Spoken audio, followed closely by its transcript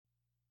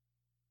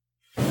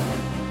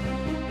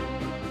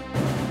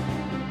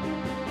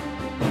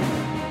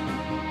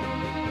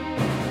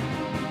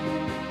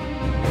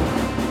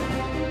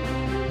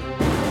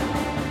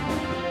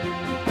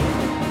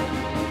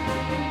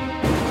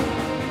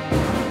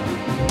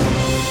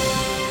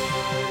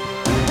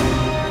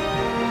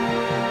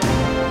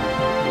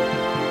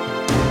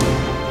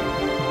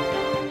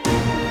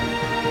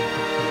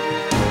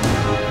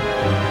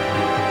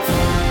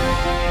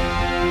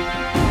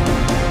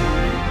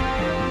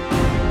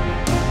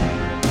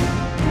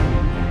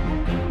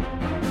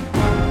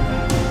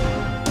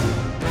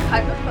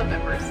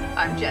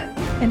Jen.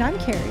 And I'm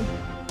Carrie.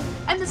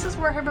 And this is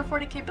Warhammer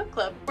 40k Book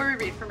Club, where we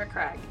read from a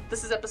crag.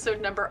 This is episode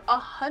number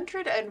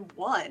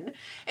 101,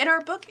 and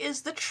our book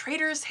is The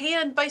Traitor's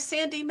Hand by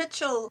Sandy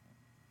Mitchell.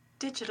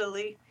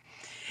 Digitally.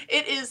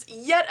 It is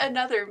yet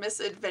another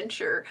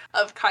misadventure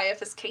of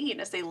Caiaphas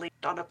Cain as they land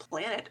on a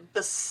planet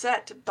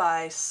beset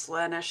by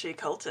Slaaneshi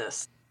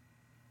cultists.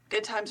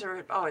 Good times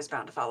are always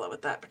bound to follow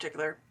with that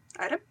particular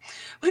item.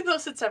 We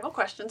posted several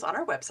questions on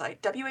our website,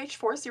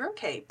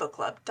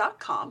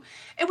 WH40kbookclub.com,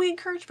 and we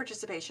encourage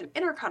participation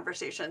in our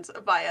conversations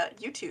via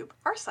YouTube,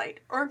 our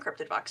site, or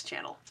Encrypted Vox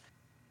channel.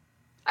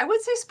 I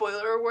would say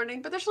spoiler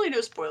warning, but there's really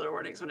no spoiler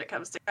warnings when it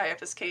comes to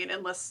Caiaphas Cain,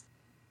 unless,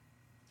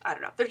 I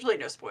don't know, there's really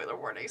no spoiler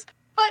warnings.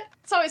 But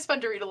it's always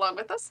fun to read along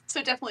with us,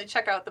 so definitely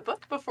check out the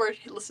book before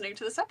listening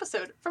to this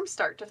episode from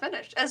start to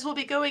finish, as we'll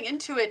be going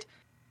into it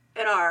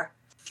in our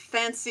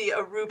fancy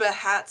Aruba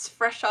hats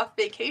fresh off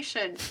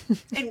vacation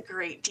in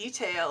great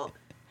detail.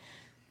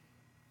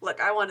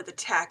 Look, I wanted the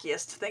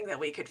tackiest thing that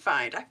we could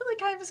find. I feel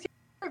like I was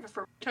getting if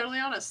we're totally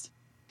honest.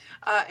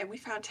 And we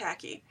found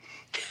tacky.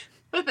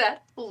 With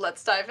that,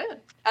 let's dive in.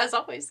 As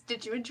always,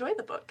 did you enjoy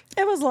the book?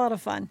 It was a lot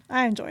of fun.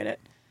 I enjoyed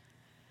it.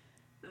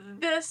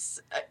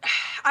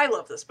 I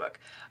love this book.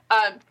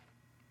 I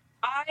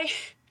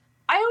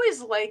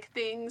always like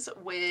things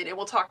when, and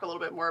we'll talk a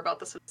little bit more about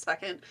this in a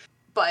second,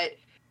 but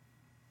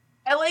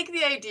I like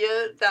the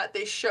idea that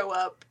they show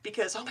up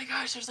because, oh my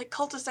gosh, there's like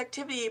cultist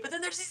activity, but then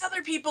there's these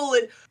other people,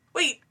 and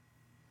wait,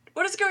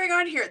 what is going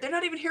on here? They're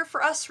not even here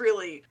for us,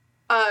 really.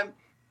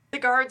 The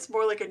guard's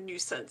more like a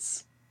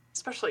nuisance,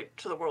 especially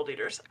to the world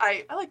eaters.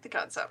 I like the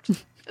concept.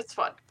 It's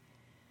fun.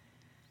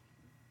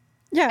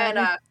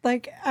 Yeah,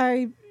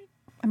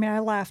 and I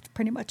laughed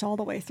pretty much all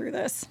the way through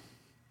this.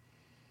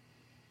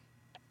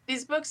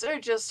 These books are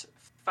just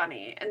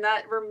funny, and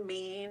that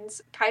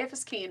remains,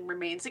 Caiaphas Cain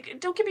remains, like,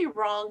 don't get me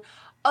wrong,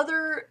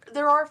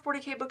 there are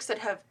 40k books that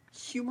have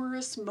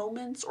humorous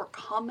moments or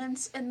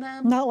comments in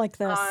them. Not like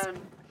this.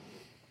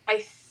 I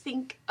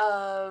think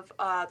of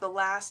the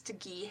last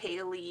Guy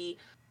Haley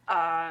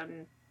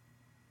Dawn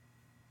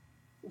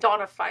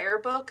of Fire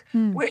book,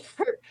 where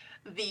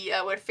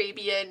where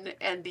Fabian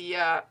and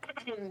the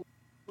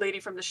lady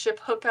from the ship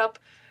hook up,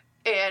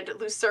 and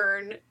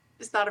Lucerne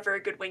is not a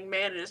very good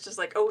wingman, and it's just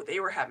like, oh, they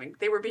were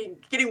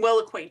getting well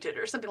acquainted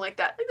or something like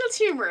that. Like, that's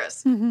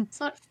humorous. Mm-hmm. It's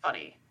not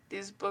funny.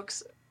 These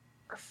books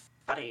are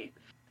funny.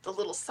 The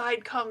little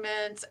side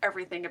comments,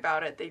 everything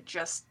about it, I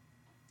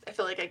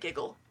feel like I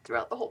giggle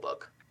throughout the whole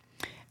book.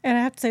 And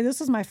I have to say,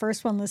 this was my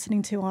first one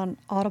listening to on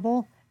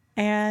Audible,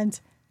 and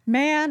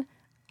man,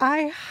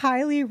 I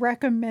highly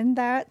recommend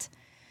that.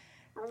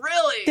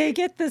 Really? They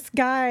get this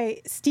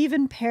guy,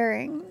 Stephen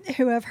Perring,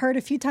 who I've heard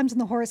a few times in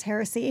the Horus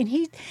Heresy, and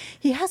he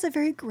has a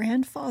very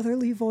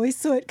grandfatherly voice,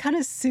 so it kind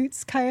of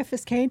suits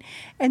Caiaphas Cain.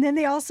 And then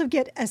they also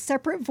get a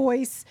separate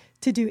voice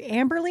to do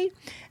Amberly,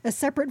 a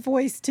separate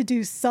voice to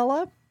do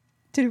Sulla,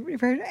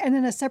 and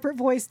then a separate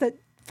voice that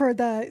for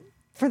the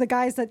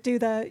guys that do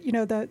the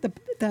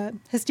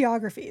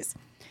historiographies.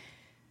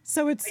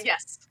 So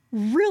it's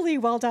really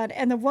well done.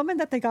 And the woman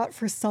that they got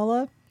for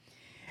Sulla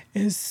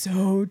is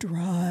so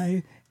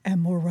dry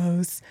and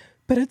morose,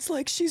 but it's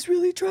like she's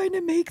really trying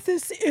to make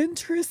this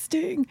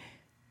interesting.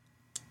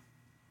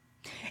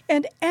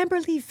 And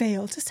Amberly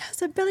Vale just has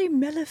a very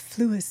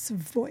mellifluous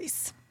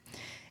voice.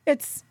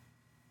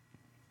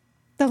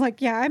 They're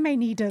like, yeah, I may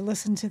need to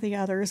listen to the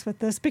others with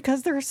this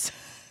because they're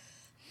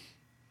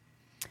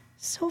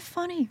so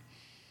funny.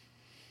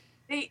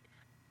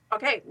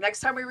 Okay, next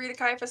time we read a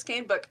Caiaphas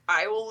Cain book,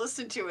 I will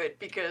listen to it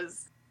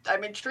because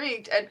I'm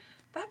intrigued, and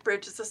that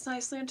bridges us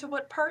nicely into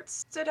what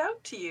parts stood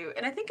out to you.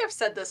 And I think I've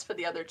said this for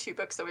the other two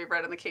books that we've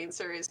read in the Cain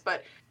series,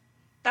 but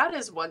that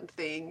is one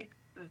thing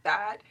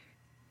that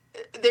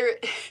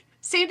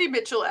Sandy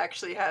Mitchell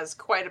actually has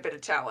quite a bit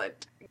of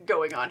talent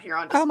going on here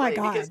on display. Oh my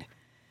God.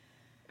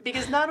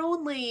 Because not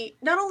only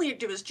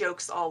do his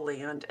jokes all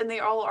land, and they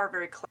all are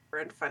very clever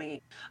and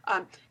funny,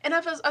 and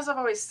as I've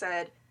always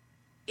said,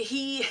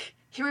 he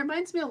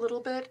reminds me a little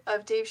bit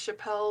of Dave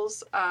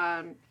Chappelle's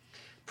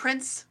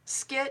Prince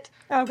skit.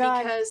 Oh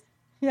God. Because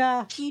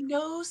yeah, he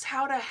knows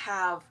how to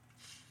have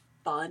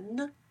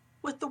fun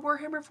with the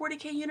Warhammer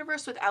 40k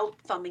universe without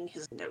thumbing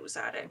his nose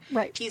at it.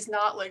 Right. He's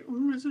not like,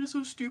 isn't it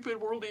so stupid,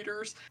 world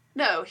eaters?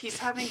 No, he's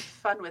having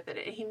fun with it,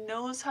 and he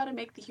knows how to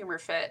make the humor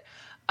fit.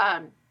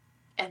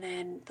 And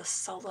then the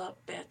Sulla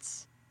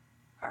bits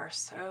are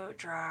so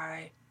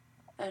dry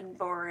and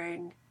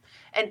boring.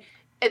 And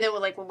then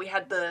when we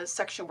had the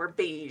section where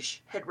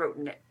Beige had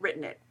written it.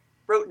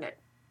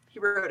 He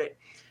wrote it.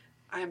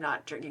 I am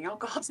not drinking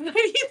alcohol tonight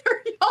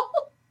either,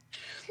 y'all.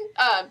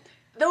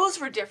 Those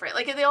were different.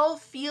 Like, they all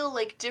feel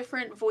like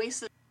different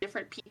voices,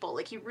 different people.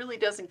 Like, he really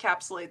does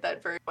encapsulate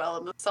that very well.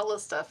 And the Sulla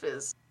stuff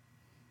is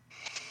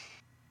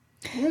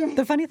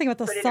the funny thing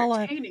about the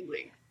Sulla.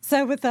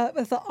 So with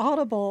the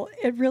Audible,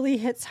 it really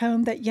hits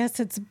home that yes,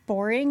 it's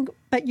boring,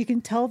 but you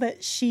can tell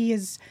that she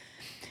is,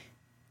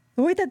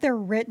 the way that they're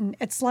written,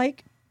 it's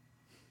like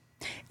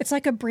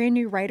a brand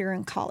new writer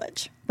in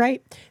college,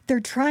 right?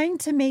 They're trying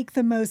to make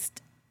the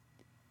most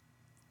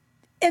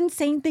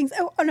insane things.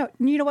 Oh no,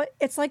 you know what?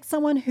 It's like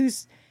someone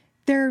who's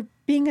they're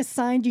being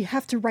assigned, you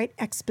have to write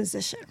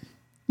exposition.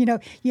 You know,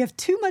 you have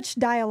too much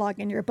dialogue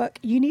in your book.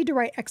 You need to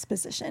write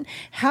exposition.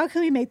 How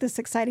can we make this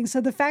exciting?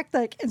 So the fact that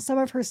like, in some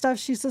of her stuff,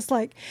 she's just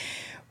like,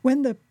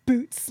 when the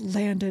boots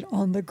landed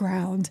on the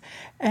ground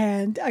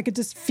and I could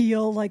just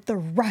feel like the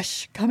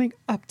rush coming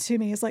up to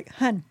me. It's like,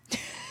 hun,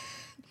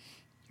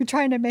 you're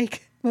trying to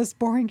make the most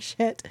boring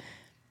shit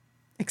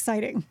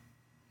exciting.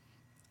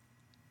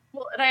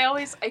 Well, and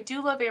I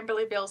do love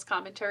Amberly Vale's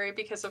commentary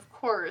because, of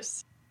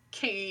course,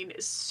 Kane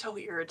is so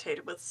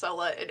irritated with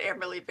Sulla, and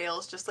Amberly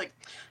Vale's just like,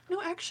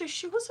 no, actually,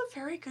 she was a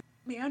very good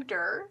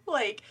commander.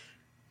 Like,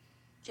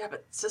 yeah,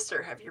 but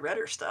sister, have you read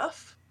her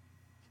stuff?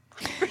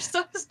 Her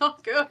stuff is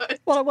not good.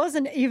 Well, it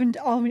wasn't even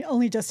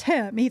only just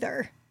him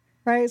either,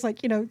 right? It's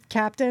like, you know,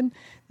 Captain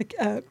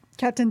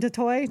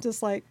Detoy,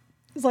 just like,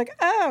 it's like,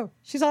 oh,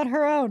 she's on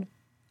her own.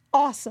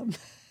 Awesome.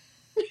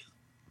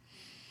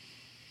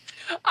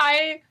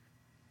 I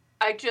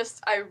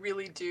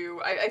really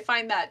do. I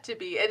find that to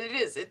be, and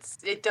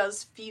it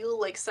does feel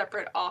like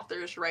separate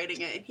authors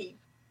writing it, and he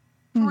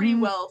pretty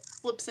well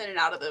slips in and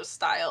out of those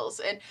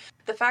styles. And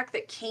the fact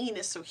that Kane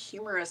is so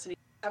humorous and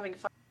he's having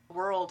fun in the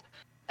world,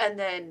 and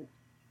then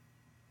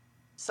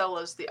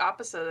Solo's the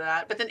opposite of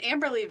that. But then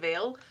Amberly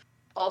Vale,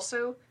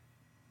 also,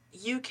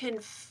 you can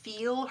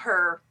feel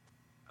her,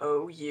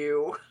 oh,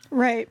 you.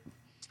 Right.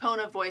 Tone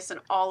of voice in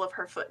all of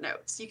her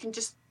footnotes. You can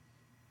just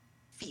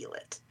feel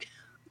it.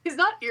 She's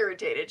not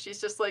irritated.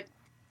 She's just like,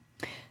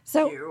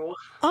 so you.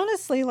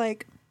 Honestly,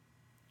 like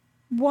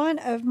one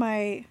of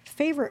my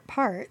favorite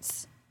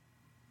parts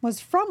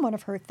was from one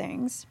of her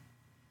things.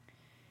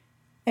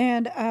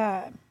 And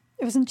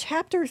it was in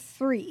chapter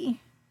 3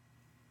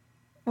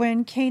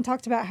 when Kane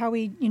talked about how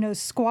he, you know,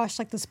 squashed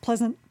like this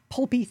pleasant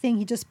pulpy thing.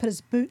 He just put his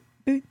boot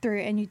through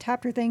it and you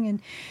tapped her thing.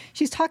 And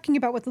she's talking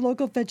about what the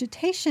local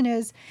vegetation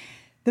is.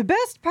 The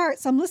best part,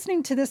 so I'm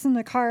listening to this in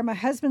the car. My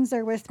husband's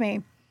there with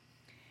me.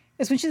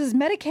 Is when she says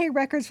Medicaid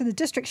records for the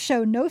district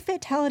show no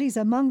fatalities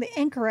among the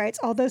anchorites,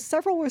 although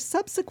several were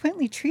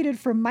subsequently treated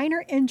for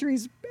minor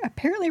injuries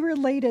apparently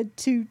related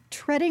to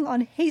treading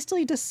on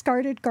hastily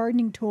discarded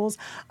gardening tools.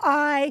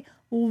 I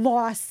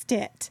lost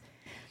it.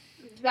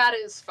 That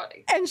is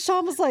funny. And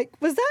Sean was like,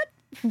 was that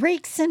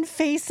rakes in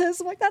faces?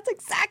 I'm like, that's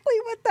exactly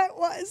what that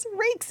was.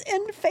 Rakes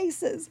in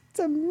faces. It's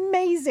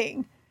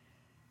amazing.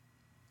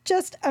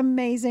 Just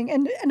amazing.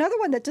 And another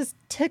one that just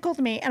tickled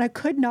me, and I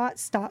could not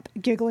stop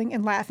giggling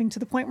and laughing to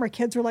the point where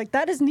kids were like,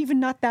 that isn't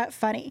even not that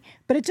funny,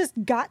 but it just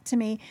got to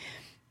me,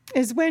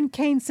 is when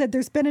Kane said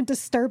there's been a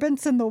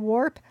disturbance in the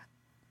warp.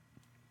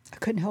 I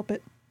couldn't help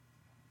it.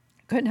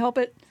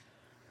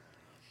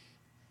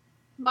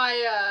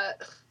 My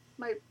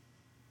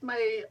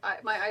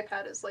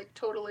iPad is like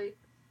totally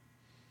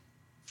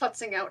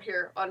futzing out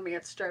here on me.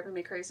 It's driving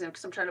me crazy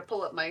because I'm trying to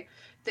pull up my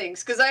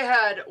things, because I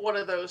had one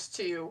of those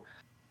too.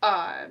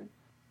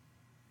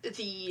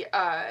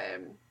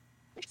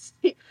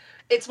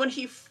 It's when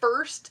he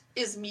first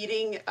is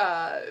meeting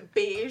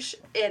Beige,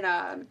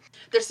 and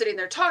they're sitting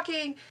there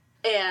talking,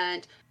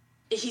 and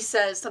he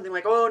says something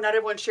like, "Oh, not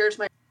everyone shares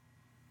my."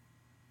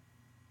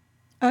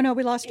 Oh no,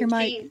 we lost your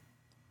mic.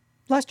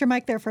 Lost your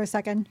mic there for a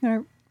second. You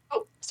know,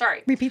 oh,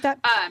 sorry. Repeat that.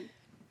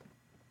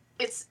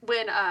 It's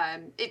when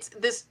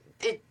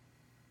it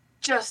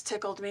just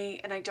tickled me,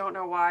 and I don't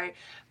know why,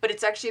 but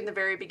it's actually in the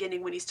very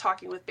beginning when he's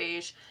talking with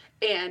Beige,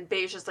 and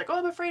Beige is like, "Oh,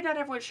 I'm afraid not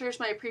everyone shares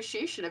my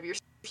appreciation of your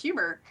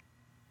humor."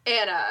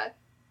 And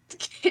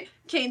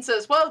Kane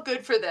says, "Well,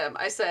 good for them."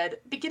 I said,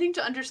 beginning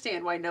to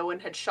understand why no one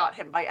had shot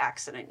him by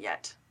accident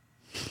yet.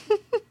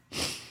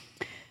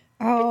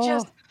 Oh, it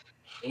just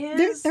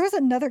there was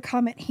another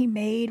comment he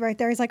made right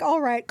there. He's like,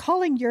 all right,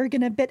 calling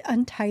Jurgen a bit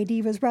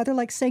untidy was rather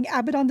like saying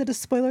Abaddon the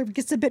Despoiler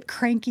gets a bit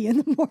cranky in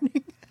the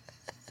morning.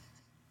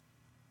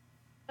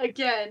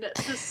 Again,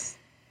 the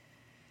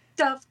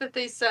stuff that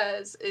they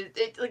says,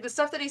 like the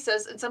stuff that he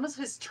says, and some of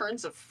his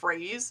turns of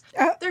phrase,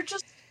 they're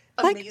just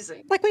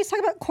amazing. Like when he's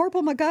talking about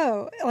Corporal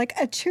Mago, like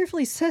a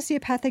cheerfully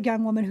sociopathic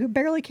young woman who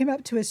barely came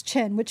up to his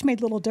chin, which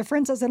made little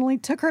difference as it only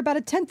took her about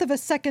 1/10 of a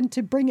second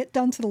to bring it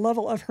down to the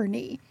level of her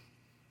knee.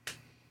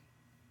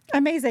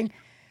 Amazing.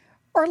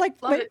 Or like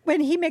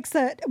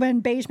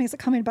when Beige makes a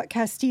comment about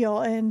Castile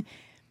and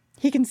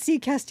he can see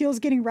Castile's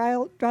getting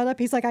riled up.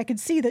 He's like, I could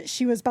see that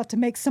she was about to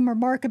make some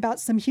remark about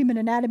some human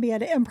anatomy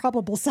at an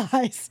improbable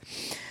size.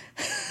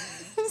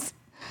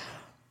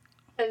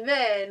 And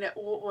then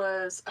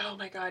was, oh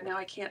my God, now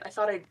I can't. I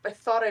thought I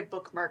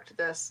bookmarked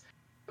this,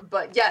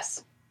 but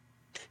yes,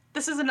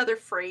 this is another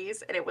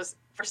phrase, and it was,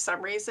 for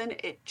some reason,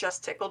 it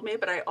just tickled me,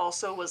 but I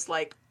also was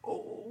like,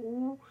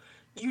 oh,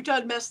 you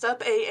done messed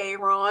up,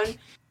 Ron,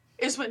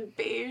 is when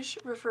Beige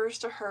refers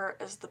to her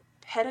as the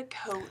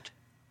petticoat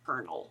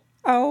colonel.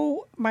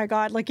 Oh my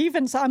God. Like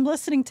even, so I'm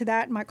listening to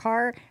that in my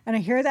car and I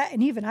hear that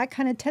and even I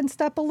kind of tensed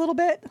up a little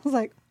bit. I was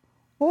like,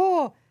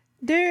 oh,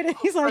 dude. And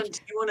he's like, do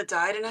you want to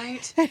die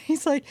tonight? And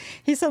he's like,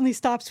 he suddenly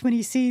stops when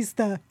he sees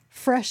the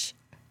fresh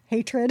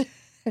hatred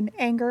and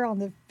anger on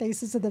the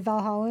faces of the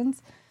Valhallans.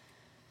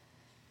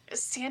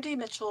 Sandy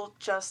Mitchell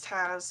just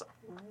has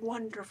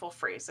wonderful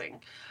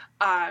phrasing.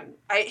 I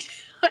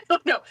I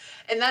don't know,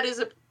 and that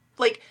is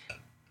like,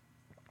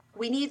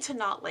 we need to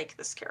not like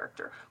this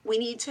character. We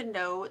need to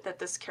know that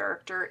this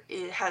character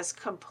has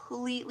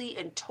completely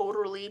and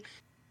totally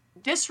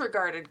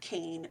disregarded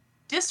Kane,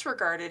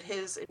 disregarded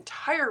his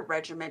entire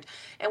regiment,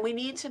 and we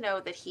need to know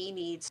that he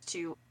needs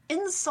to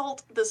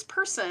insult this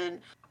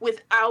person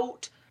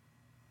without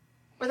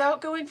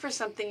going for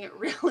something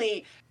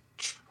really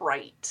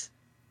trite,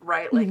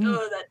 right? Like, Mm-hmm.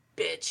 oh, that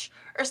bitch,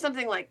 or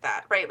something like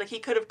that, right? Like, he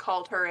could have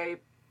called her a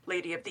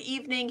lady of the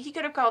evening. He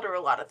could have called her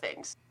a lot of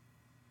things.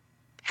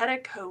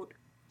 Petticoat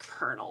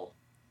Colonel.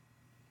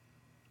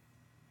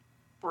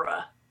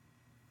 Bruh.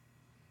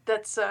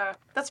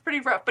 That's pretty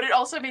rough, but it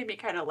also made me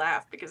kind of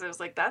laugh because I was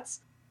like,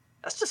 that's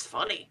just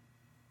funny.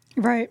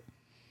 Right.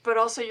 But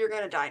also, you're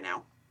gonna die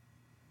now.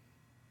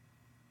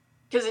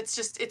 Because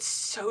it's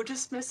so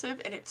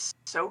dismissive and it's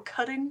so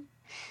cutting.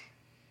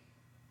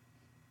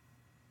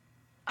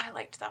 I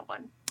liked that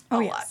one a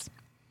lot.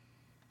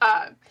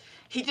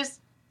 He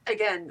just,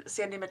 again,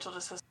 Sandy Mitchell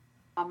just has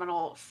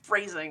phenomenal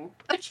phrasing.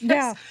 I guess,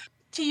 Yeah.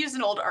 to use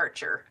an old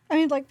Archer. I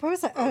mean, like, what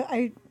was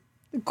that?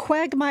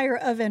 Quagmire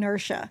of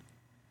inertia.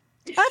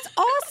 That's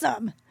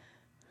awesome.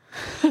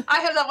 I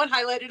have that one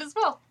highlighted as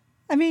well.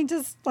 I mean,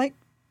 just like,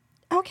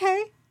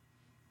 okay.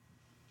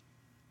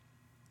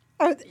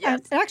 Oh,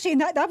 Yes. actually,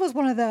 that was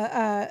one of the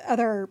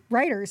other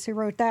writers who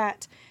wrote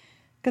that,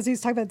 because he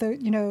was talking about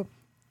the,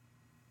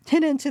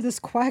 hit into this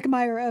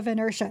quagmire of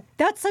inertia.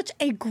 That's such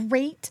a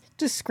great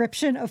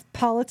description of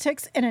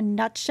politics in a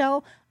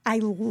nutshell. I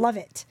love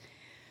it.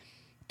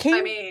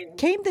 Came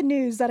the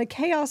news that a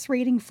Chaos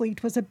raiding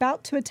fleet was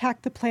about to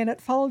attack the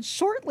planet, followed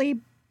shortly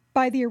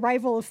by the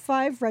arrival of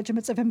 5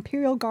 regiments of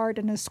Imperial Guard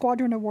and a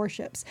squadron of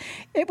warships.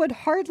 It would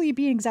hardly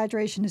be an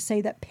exaggeration to say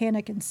that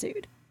panic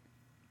ensued.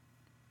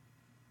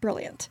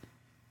 Brilliant.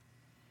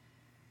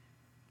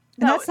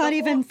 And that's not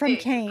even from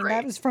Kane.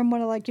 That was from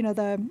one of, like,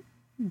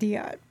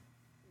 the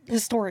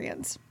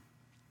historians.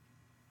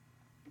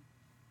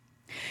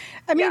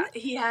 I mean,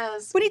 he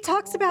has, when he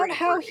talks about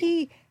how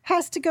he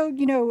has to go,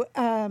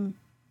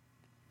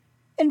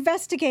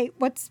 investigate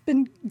what's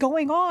been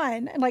going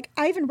on. And, like,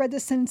 I even read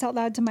this sentence out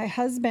loud to my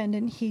husband,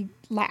 and he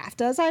laughed.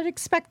 As I'd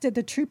expected,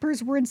 the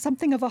troopers were in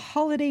something of a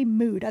holiday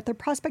mood at the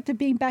prospect of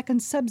being back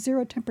in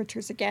sub-zero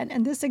temperatures again,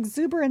 and this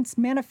exuberance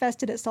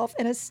manifested itself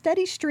in a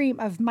steady stream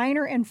of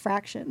minor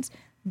infractions.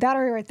 That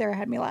right there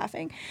had me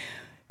laughing,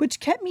 which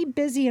kept me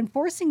busy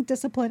enforcing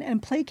discipline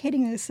and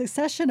placating a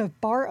succession of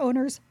bar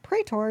owners,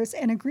 praetors,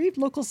 and aggrieved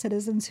local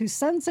citizens whose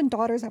sons and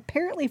daughters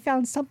apparently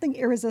found something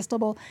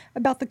irresistible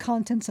about the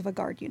contents of a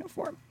guard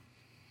uniform.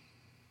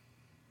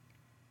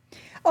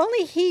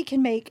 Only he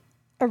can make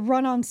a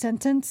run-on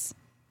sentence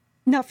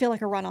not feel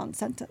like a run-on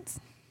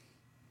sentence.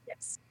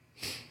 Yes.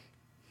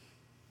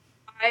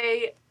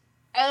 I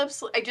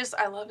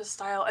love his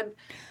style. And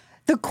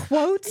the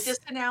quotes. They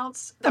just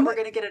announced that we're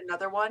going to get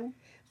another one.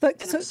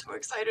 Look, and I'm so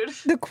excited.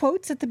 The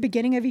quotes at the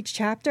beginning of each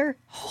chapter,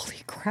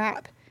 holy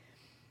crap.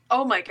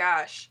 Oh my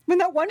gosh. When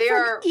that one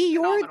from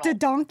Eeyore the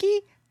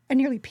donkey, I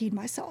nearly peed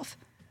myself.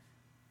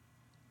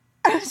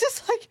 I was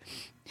just like,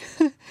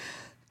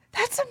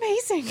 that's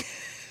amazing.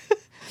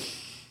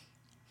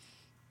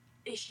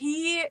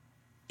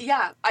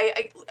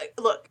 I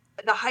look,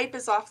 the hype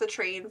is off the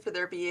train for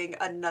there being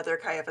another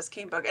Caiaphas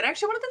Cain book. And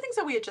actually, one of the things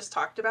that we had just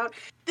talked about,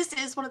 this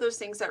is one of those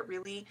things that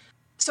really,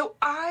 so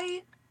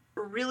I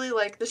really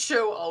like the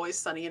show Always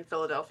Sunny in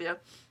Philadelphia.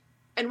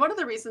 And one of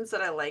the reasons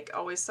that I like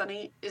Always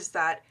Sunny is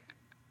that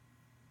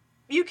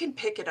you can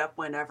pick it up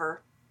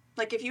whenever.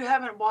 Like, if you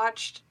haven't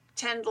watched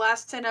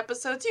last 10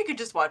 episodes, you could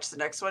just watch the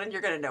next one and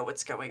you're going to know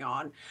what's going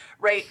on,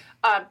 right?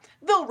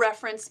 They'll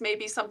reference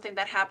maybe something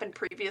that happened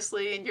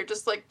previously and you're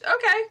just like,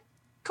 okay,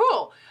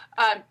 cool.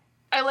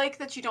 I like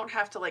that you don't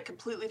have to, like,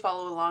 completely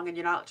follow along and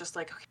you're not just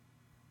like, okay,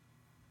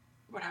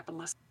 what happened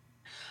last?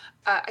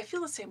 I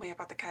feel the same way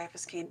about the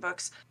Caiaphas Cain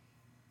books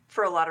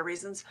for a lot of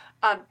reasons.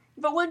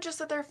 But one, just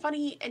that they're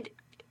funny and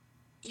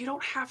you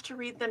don't have to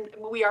read them.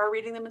 We are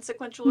reading them in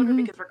sequential order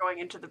because we're going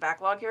into the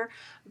backlog here.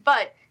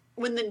 But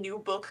when the new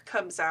book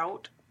comes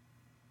out,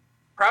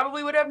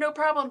 probably would have no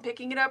problem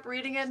picking it up,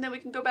 reading it, and then we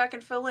can go back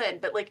and fill in.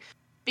 But, like,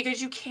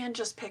 because you can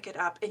just pick it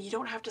up and you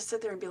don't have to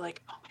sit there and be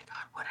like, oh my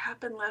God, what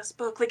happened last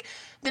book? Like,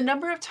 the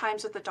number of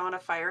times with the Dawn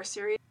of Fire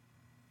series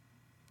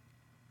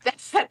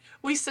that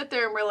we sit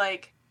there and we're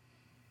like,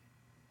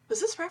 was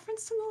this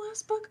referenced in the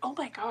last book? Oh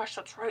my gosh,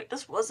 that's right.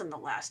 This was in the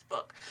last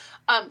book.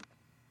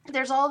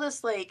 There's all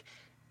this, like,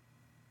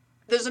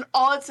 there's an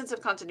odd sense of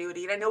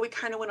continuity. And I know we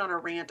kind of went on a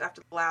rant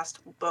after the last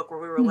book where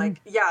we were like,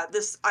 yeah,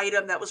 this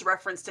item that was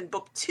referenced in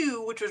book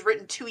 2, which was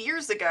written 2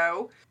 years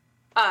ago.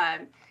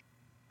 I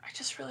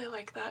just really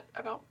like that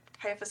about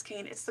Caiaphas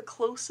Cain. It's the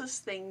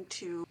closest thing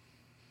to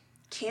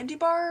candy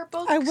bar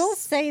books. I will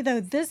say, though,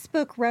 this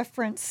book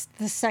referenced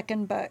the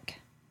second book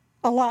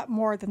a lot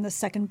more than the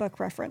second book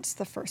referenced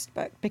the first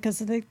book,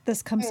 because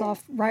this comes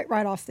off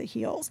right off the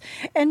heels.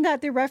 And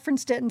that they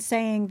referenced it in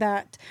saying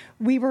that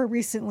we were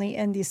recently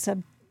in the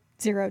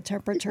zero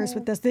temperatures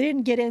with this. They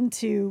didn't get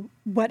into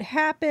what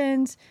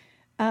happened.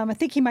 I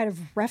think he might have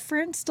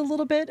referenced a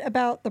little bit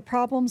about the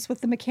problems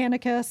with the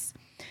Mechanicus.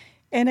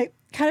 And it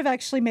kind of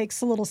actually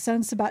makes a little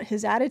sense about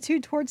his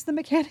attitude towards the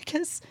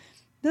Mechanicus,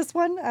 this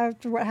one,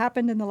 after what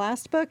happened in the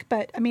last book.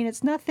 But, I mean,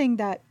 it's nothing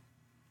that,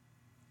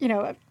 you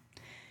know,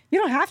 you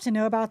don't have to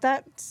know about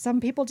that.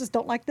 Some people just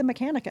don't like the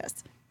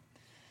Mechanicus.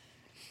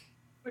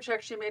 Which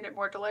actually made it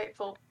more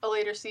delightful. A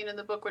later scene in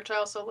the book, which I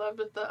also loved,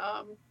 with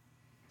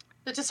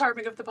the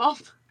disarming of the bomb.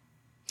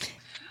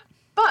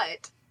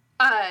 But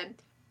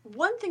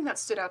one thing that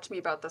stood out to me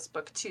about this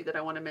book, too, that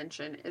I want to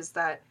mention is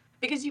that,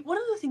 because one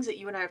of the things that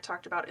you and I have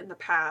talked about in the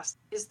past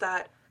is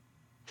that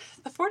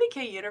the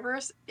 40k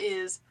universe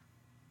is,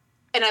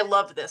 and I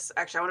love this,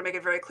 actually, I want to make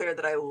it very clear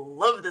that I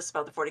love this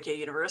about the 40k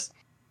universe,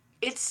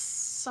 it's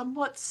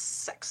somewhat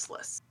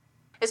sexless.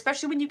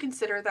 Especially when you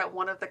consider that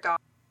one of the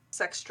gods,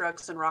 sex,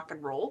 drugs, and rock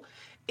and roll,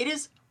 it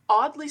is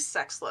oddly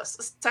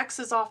sexless. Sex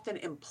is often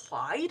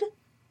implied.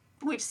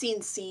 We've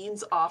seen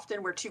scenes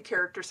often where two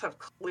characters have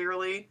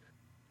clearly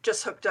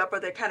just hooked up, or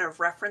they kind of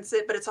reference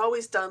it, but it's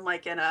always done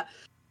like in a,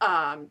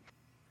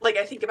 like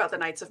I think about the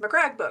Knights of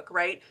Macragge book,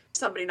 right?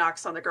 Somebody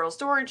knocks on the girl's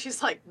door and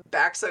she's like,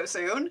 back so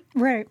soon?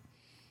 Right.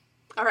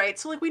 All right,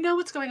 so like we know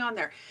what's going on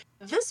there.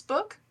 This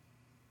book,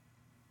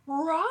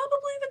 probably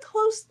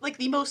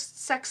the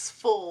most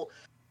sexful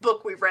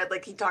book we've read.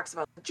 Like he talks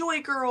about the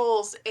Joy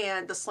Girls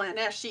and the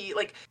Slaaneshi.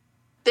 Like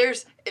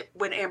there's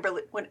when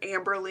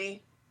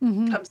Amberly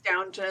comes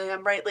down to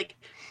him, right? Like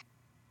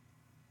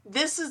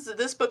this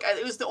book.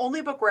 It was the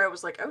only book where I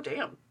was like, oh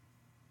damn,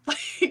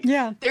 like,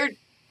 yeah, they're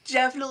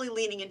definitely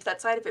leaning into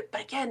that side of it.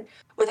 But again,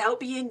 without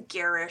being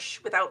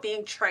garish, without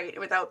being trite,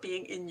 without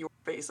being in your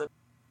face.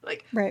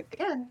 Like right.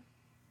 Again,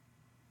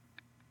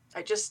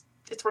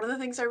 it's one of the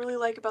things I really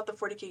like about the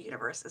 40k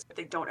universe is that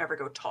they don't ever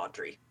go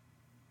tawdry.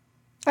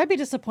 I'd be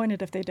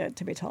disappointed if they did,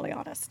 to be totally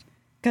honest.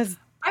 Because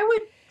I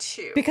would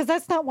too. Because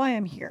that's not why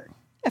I'm here.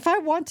 If I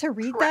want to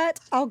read that,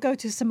 I'll go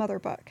to some other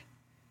book.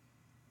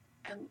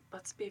 And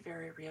let's be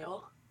very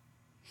real.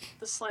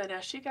 The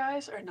Slaaneshi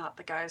guys are not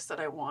the guys that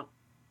I want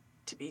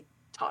to be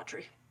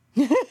tawdry.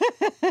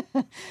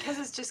 Because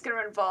it's just going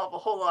to involve a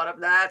whole lot of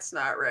that's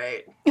not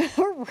right.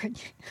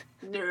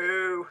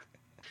 No.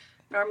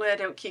 Normally I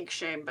don't kink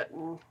shame, but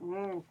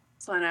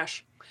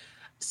Slaanesh.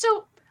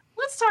 So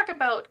let's talk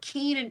about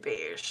Keen and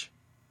Beige.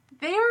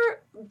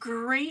 They're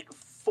great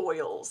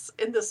foils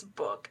in this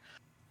book.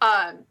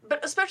 But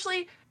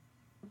especially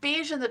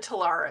Beige and the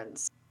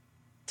Talarns.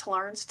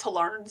 Talarns?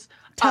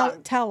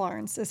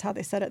 Talarns is how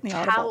they said it in the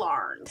Audible.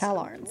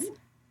 Talarns.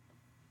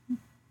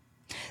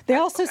 They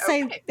also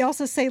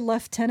say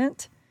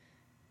lieutenant,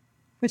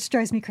 which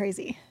drives me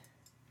crazy.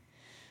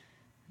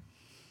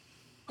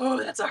 Oh,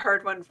 that's a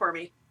hard one for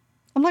me.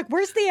 I'm like,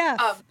 where's the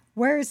F?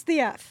 Where's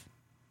the F?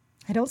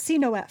 I don't see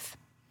no F.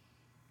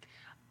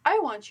 I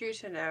want you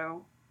to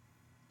know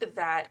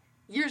that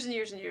years and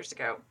years and years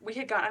ago, we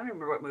had gone, I don't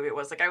remember what movie it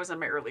was, like I was in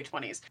my early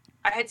 20s.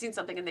 I had seen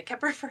something and they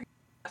kept referring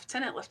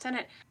to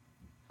Lieutenant.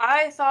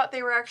 I thought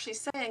they were actually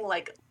saying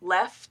like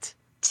left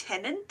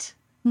tenant,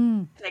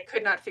 and I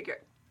could not figure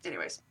it.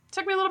 Anyways,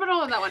 took me a little bit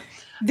on that one.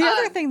 The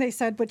other thing they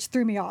said, which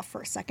threw me off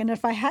for a second,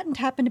 if I hadn't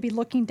happened to be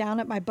looking down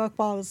at my book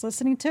while I was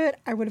listening to it,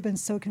 I would have been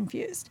so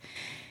confused.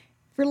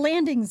 For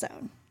landing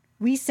zone,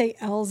 we say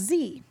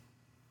LZ.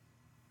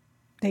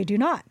 They do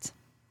not.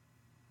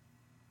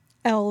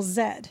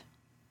 LZ.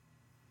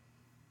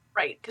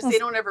 Right, because they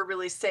don't ever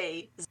really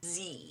say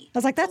Z. I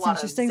was like, that's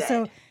interesting.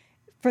 So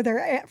for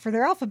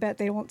their alphabet,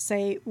 they won't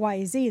say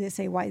YZ, they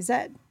say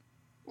YZ.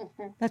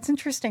 Mm-hmm. That's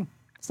interesting.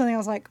 Something I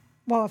was like,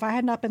 well, if I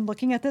had not been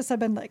looking at this, I've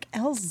been like,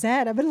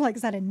 LZ. I've been like,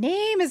 is that a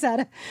name?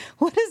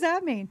 What does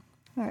that mean?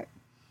 All right.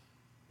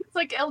 It's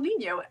like El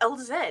Nino,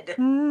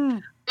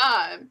 LZ.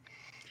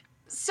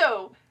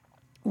 So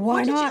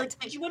why not?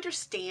 Did you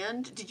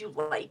understand? Did you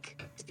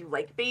like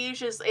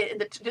Beiges?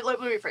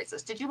 Let me rephrase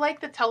this. Did you like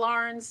the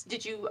Talarns?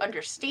 Did you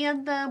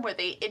understand them? Were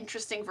they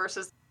interesting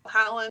versus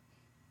Howland?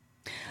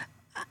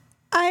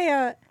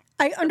 I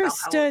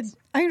understood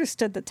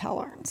the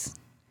Talarns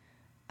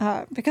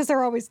because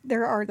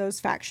there are those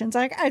factions.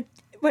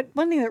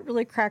 One thing that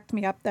really cracked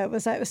me up though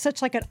was that it was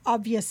such like an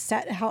obvious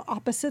set how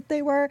opposite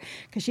they were,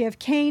 because you have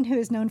Cain, who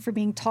is known for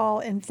being tall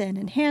and thin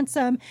and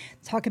handsome.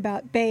 Talk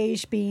about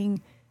Beige being,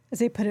 as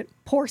they put it,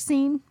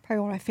 porcine,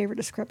 probably one of my favorite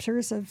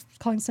descriptors of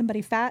calling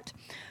somebody fat,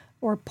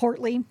 or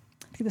portly.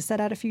 I think they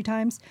said that a few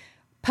times.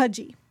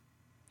 Pudgy,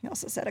 he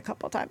also said a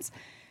couple of times.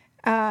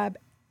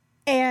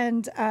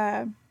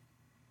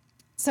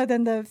 So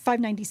then the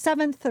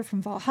 597th, they're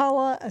from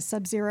Valhalla, a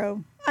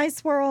sub-zero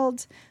ice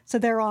world. So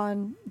they're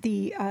on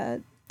the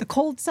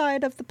cold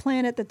side of the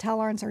planet. The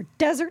Talarns are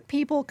desert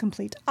people,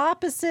 complete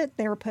opposite.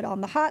 They were put on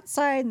the hot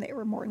side, and they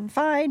were more than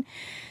fine.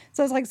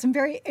 So it's like some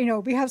very,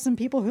 we have some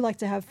people who like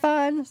to have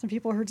fun, some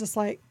people who are just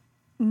like,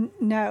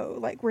 no,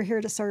 like we're here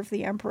to serve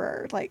the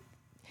Emperor. Like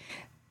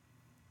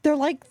they're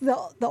like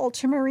the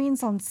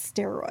Ultramarines on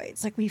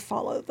steroids. Like we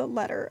follow the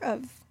letter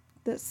of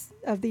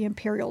the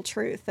imperial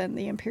truth and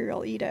the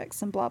imperial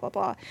edicts and blah blah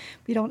blah.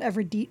 We don't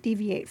ever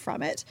deviate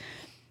from it.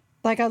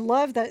 Like, I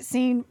love that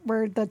scene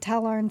where the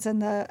Talons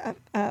and the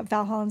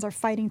Valhallans are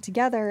fighting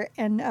together,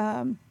 and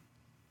it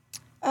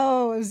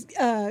was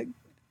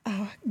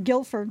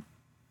Guilford,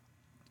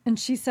 and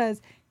she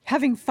says,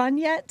 "Having fun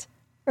yet?"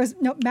 Or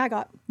no,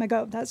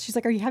 Magot. She's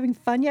like, "Are you having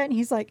fun yet?" And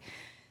he's like,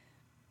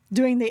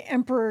 "Doing the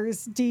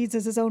Emperor's deeds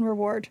as his own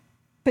reward.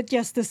 But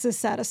yes, this is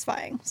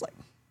satisfying." It's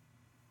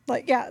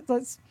like yeah,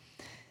 that's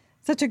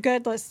such a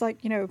good,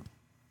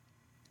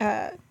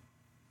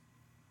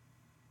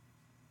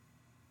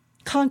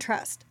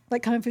 contrast,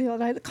 like kind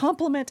of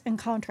compliment and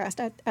contrast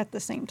at the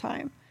same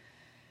time.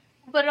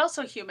 But it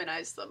also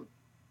humanized them.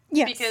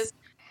 Yes. Because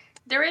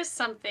there is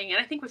something, and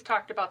I think we've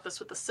talked about this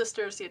with the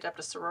Sisters, the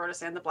Adeptus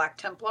Sororitas, and the Black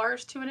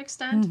Templars to an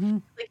extent. Mm-hmm.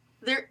 Like,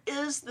 there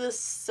is this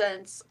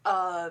sense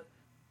of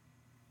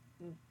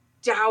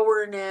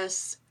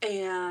dourness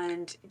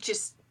and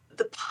just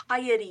the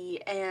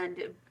piety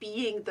and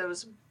being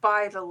those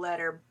by the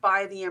letter,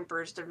 by the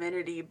Emperor's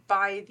divinity,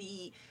 by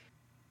the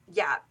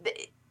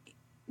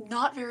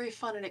not very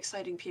fun and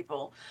exciting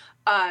people.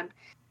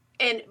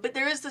 But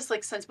there is this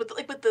sense with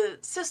the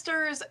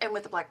Sisters and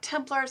with the Black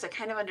Templars, I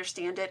kind of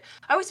understand it.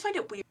 I always find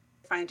it weird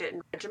to find it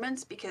in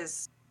regiments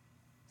because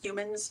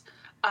humans,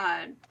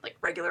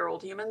 regular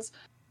old humans.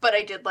 But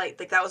I did like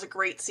that was a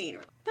great scene.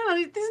 No,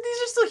 these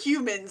are still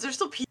humans. They're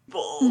still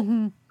people,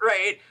 mm-hmm.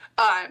 right?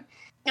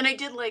 And I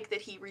did like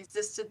that he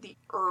resisted the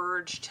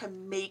urge to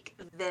make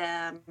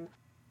them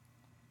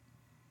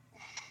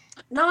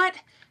not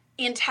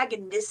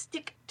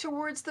antagonistic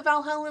towards the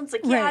Valhallans.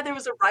 Right. There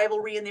was a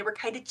rivalry and they were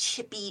kind of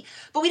chippy,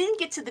 but we didn't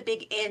get to the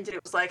big end and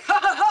it was like, ha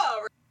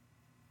ha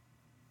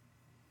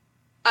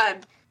ha.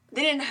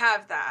 They didn't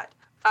have that.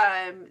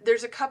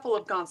 There's a couple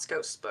of Gaunt's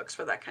Ghost books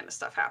where that kind of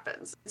stuff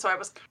happens. So I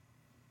was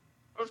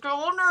getting a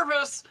little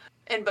nervous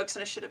in books,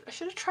 and I should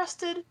have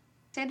trusted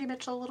Sandy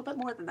Mitchell a little bit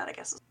more than that, I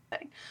guess is the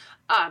thing.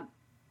 I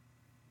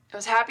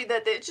was happy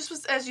that it just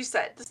was, as you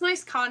said, this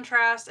nice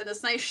contrast and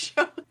this nice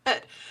show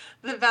that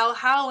the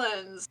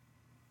Valhallans,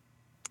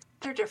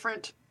 they're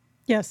different.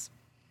 Yes.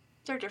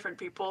 They're different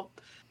people.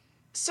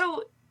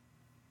 So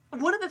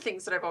one of the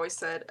things that I've always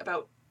said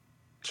about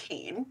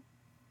Kane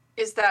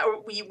is that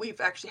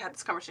we've actually had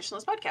this conversation on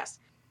this podcast.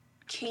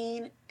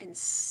 Kane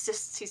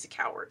insists he's a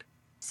coward.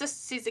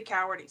 He's a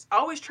coward. He's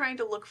always trying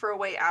to look for a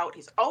way out.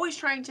 He's always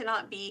trying to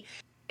not be,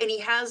 and he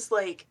has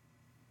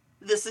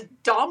this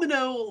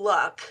domino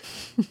luck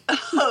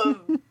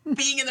of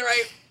being in the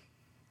right,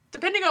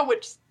 depending on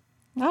which.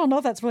 I don't know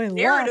if that's really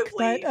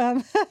narratively,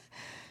 luck,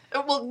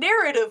 but well,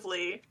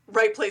 narratively,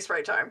 right place,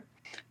 right time.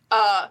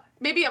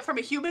 Maybe from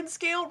a human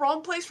scale,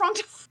 wrong place, wrong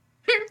time.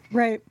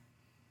 Right.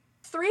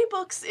 3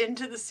 books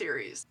into the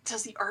series,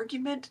 does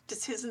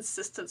his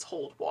insistence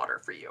hold water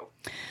for you?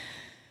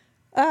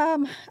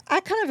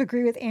 I kind of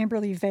agree with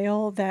Amberly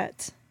Vale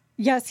that,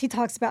 yes, he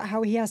talks about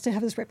how he has to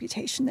have this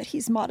reputation that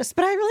he's modest,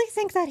 but I really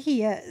think that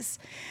he is.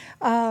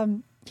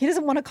 He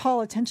doesn't want to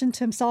call attention to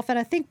himself, and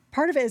I think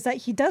part of it is that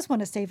he does want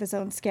to save his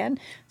own skin,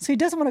 so he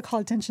doesn't want to call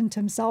attention to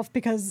himself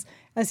because,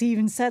 as he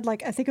even said, I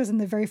think it was in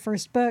the very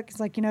first book, it's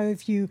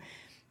if you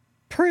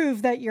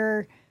prove that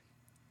you're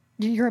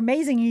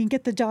amazing and you can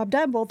get the job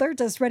done, well, they're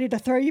just ready to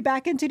throw you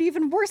back into an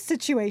even worse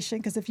situation,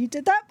 because if you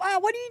did that, wow,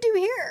 what do you do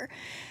here?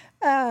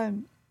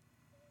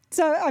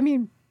 So, I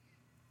mean,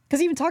 because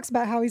he even talks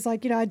about how he's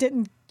like, I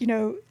didn't,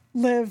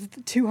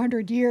 live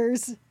 200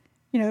 years,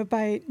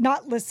 by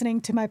not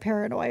listening to my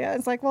paranoia.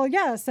 It's like, well,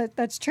 yes,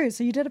 that's true.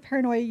 So you did a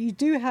paranoia. You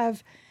do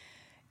have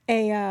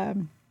a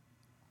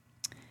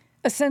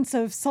sense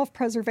of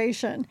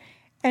self-preservation.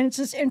 And it's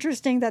just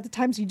interesting that the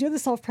times you do the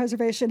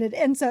self-preservation, it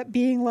ends up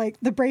being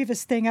the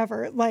bravest thing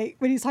ever. Like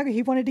when he's talking,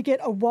 he wanted to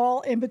get a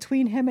wall in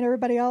between him and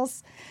everybody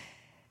else.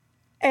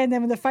 And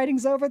then when the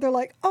fighting's over, they're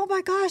like, oh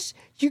my gosh,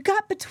 you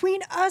got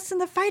between us and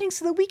the fighting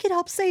so that we could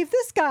help save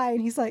this guy.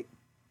 And he's like,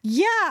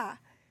 yeah.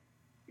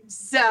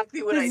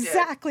 Exactly what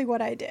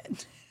I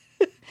did.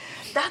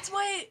 That's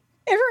why...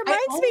 It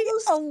reminds me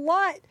a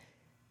lot.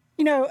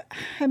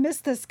 I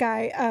miss this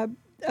guy,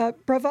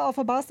 Brova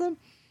Alphabasa.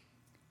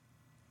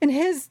 And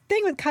his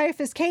thing with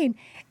Caiaphas Cain.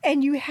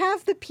 And you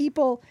have the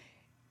people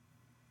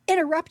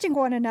interrupting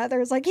one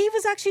another. It's like, he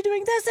was actually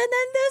doing this and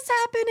then this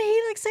happened and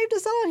he saved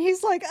us all, and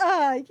he's like,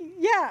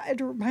 yeah. It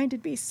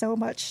reminded me so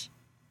much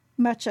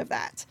of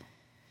that,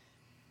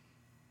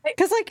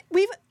 because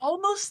we've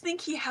almost think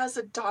he has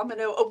a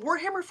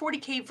Warhammer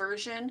 40k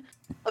version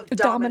of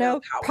domino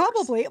powers.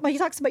 Probably. He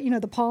talks about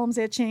the palms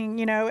itching,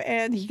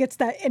 and he gets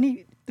that,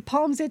 and the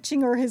palms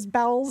itching or his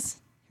bowels,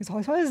 he's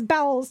always his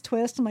bowels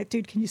twist. I'm like,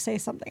 dude, can you say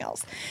something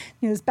else?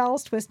 His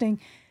bowels twisting.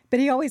 But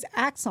he always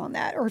acts on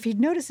that. Or if he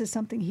notices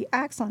something, he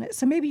acts on it.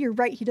 So maybe you're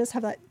right. He does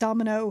have that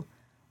domino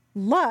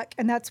luck,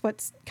 and that's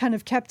what's kind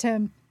of kept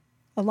him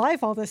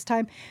alive all this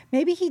time.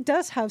 Maybe he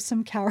does have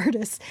some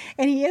cowardice,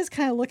 and he is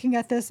kind of looking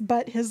at this,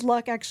 but his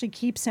luck actually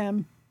keeps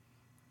him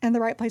in the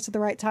right place at the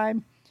right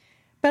time.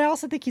 But I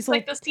also think he's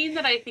the scene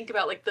that I think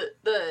about,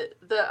 the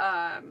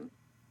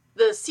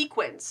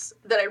sequence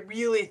that I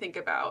really think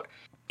about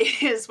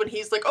is when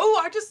he's like,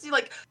 oh, I just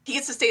like he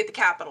gets to stay at the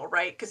Capitol,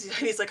 right? Because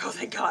he's like, oh,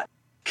 thank God,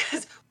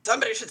 because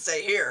somebody should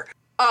stay here.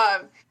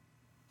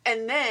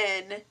 And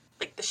then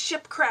like the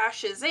ship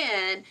crashes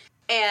in,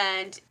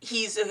 and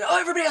he's oh,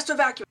 everybody has to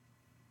evacuate,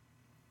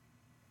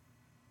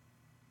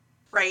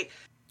 right?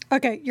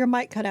 Okay, your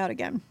mic cut out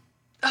again.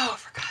 Oh,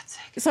 for God's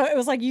sake! So it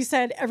was like you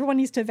said, everyone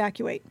needs to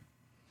evacuate.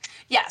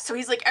 Yeah, so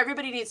he's like,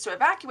 everybody needs to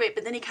evacuate,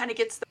 but then he kind of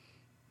gets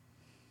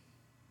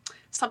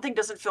something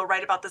doesn't feel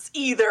right about this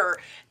either.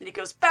 Then he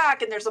goes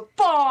back, and there's a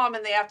bomb,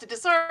 and they have to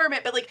disarm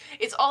it. But like,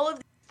 it's all of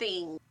these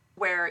things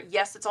where,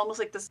 yes, it's almost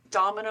like this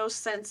domino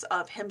sense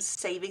of him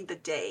saving the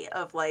day.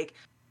 Of like,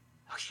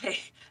 okay,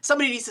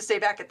 somebody needs to stay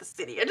back at the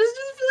city. It just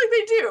doesn't feel like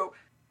they do.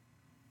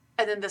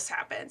 And then this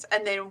happens,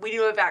 and then we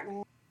do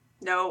evac.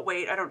 No,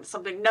 wait,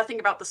 nothing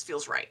about this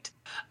feels right.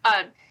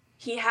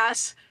 He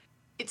has.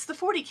 It's the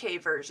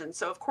 40k version,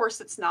 so of course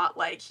it's not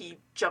like he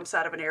jumps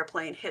out of an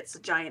airplane, hits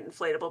a giant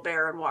inflatable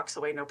bear, and walks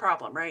away no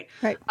problem, right?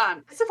 Right.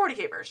 It's the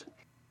 40k version.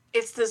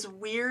 It's this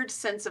weird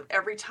sense of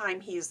every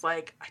time he's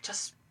like, I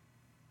just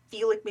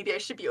feel like maybe I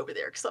should be over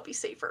there because I'll be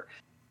safer.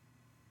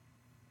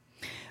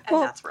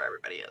 And that's where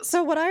everybody is.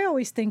 So what I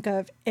always think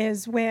of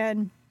is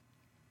when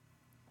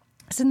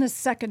it's in the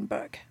second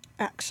book,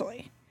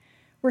 actually,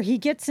 where he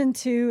gets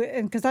into,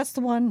 and because that's the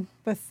one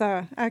with,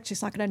 actually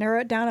it's not going to narrow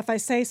it down if I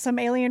say some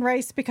alien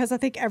race, because I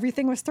think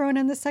everything was thrown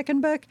in the second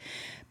book,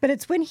 but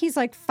it's when he's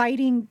like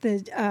fighting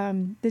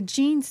the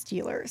gene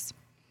stealers,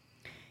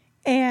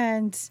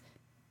 and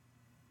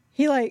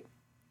he like,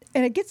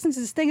 and it gets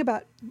into this thing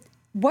about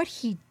what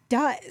he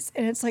does,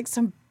 and it's like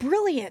some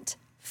brilliant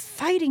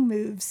fighting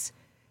moves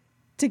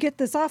to get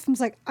this off. I was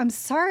like, I'm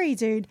sorry,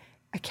 dude,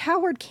 a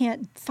coward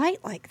can't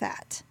fight like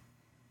that.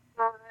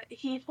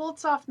 He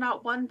holds off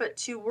not one but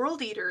two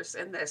world eaters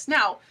in this.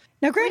 Now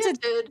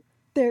granted,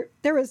 there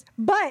was,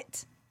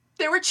 but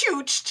they were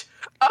chooched.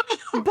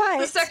 But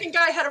the second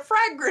guy had a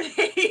frag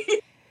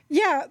grenade.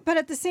 Yeah, but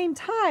at the same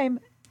time,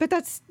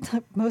 that's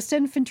most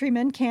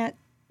infantrymen can't,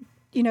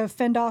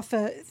 fend off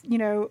a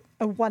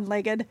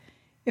one-legged.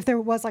 If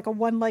there was like a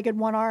one-legged,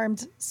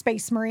 one-armed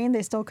space marine,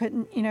 they still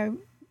couldn't,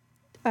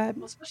 well,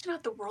 especially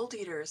not the world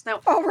eaters.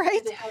 Now, oh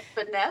right, do they have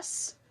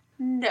finesse?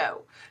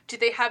 No. Do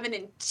they have an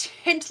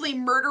intently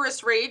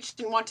murderous rage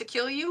and want to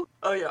kill you?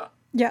 Oh yeah.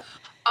 Yeah.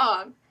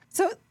 I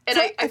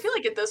feel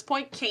like at this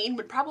point, Kane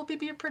would probably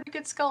be a pretty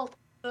good skull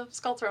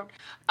thrown.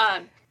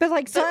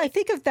 I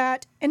think of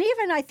that, and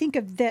even I think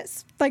of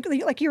this, like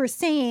you were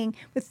saying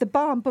with the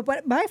bomb. But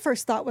what my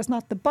first thought was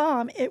not the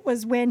bomb; it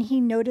was when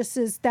he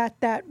notices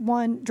that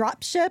one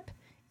dropship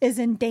is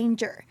in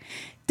danger.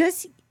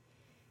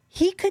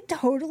 He could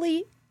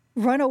totally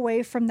run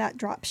away from that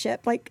dropship,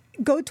 like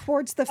go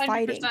towards the 100%.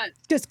 Fighting.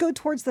 Just go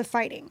towards the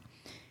fighting.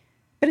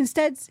 But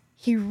instead,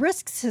 he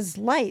risks his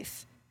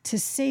life to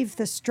save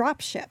this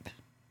dropship.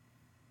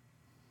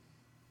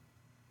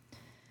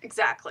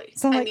 Exactly.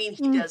 So, I mean,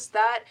 he does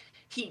that.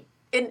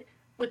 And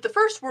with the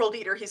first world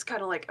eater, he's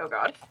kind of like, oh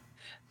God.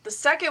 The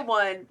second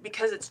one,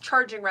 because it's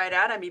charging right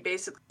at him, he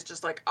basically is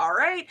just like, all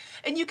right.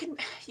 And you can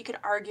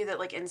argue that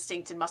like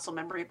instinct and muscle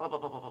memory, blah, blah,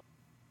 blah, blah, blah.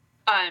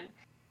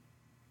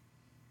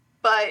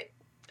 But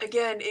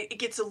again, it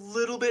gets a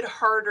little bit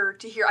harder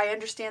to hear. I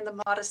understand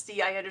the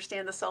modesty. I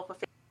understand the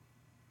self-effacement.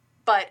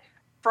 But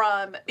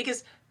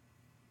because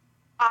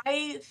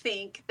I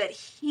think that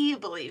he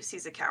believes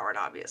he's a coward,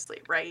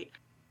 obviously, right?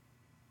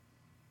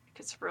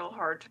 It's real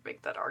hard to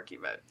make that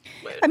argument.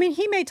 I mean,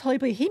 he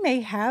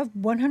may have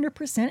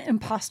 100%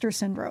 imposter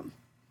syndrome,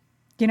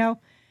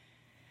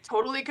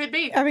 Totally could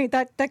be. I mean,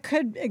 that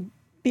could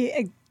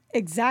be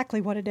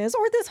exactly what it is.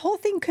 Or this whole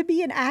thing could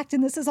be an act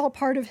and this is all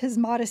part of his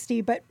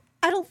modesty, but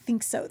I don't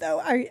think so, though.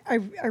 I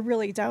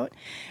really don't.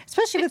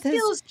 Especially with his... It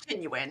feels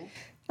genuine.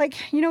 Like,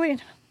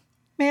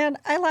 man,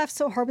 I laughed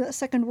so hard when that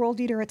second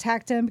world eater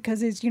attacked him because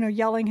he's,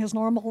 yelling his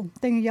normal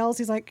thing he yells.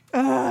 He's like,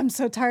 oh, I'm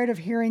so tired of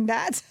hearing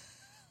that.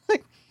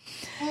 Like,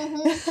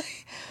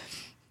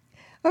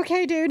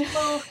 okay, dude.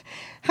 Well,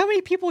 how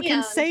many people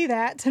can say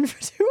that to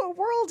a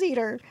world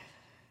eater?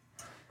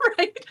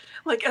 Right?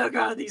 Like, oh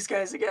God, these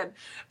guys again.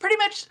 Pretty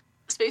much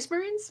Space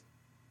Marines?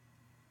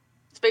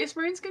 Space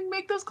Marines can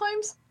make those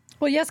claims?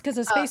 Well, yes, because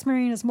a Space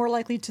Marine is more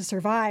likely to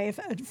survive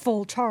a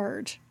full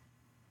charge.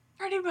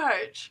 Pretty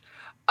much.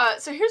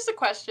 So here's the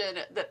question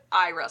that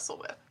I wrestle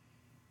with.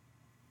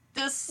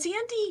 Does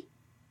Sandy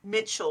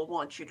Mitchell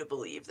want you to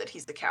believe that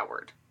he's the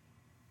coward?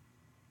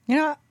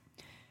 Well,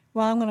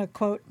 I'm going to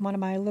quote one of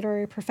my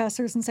literary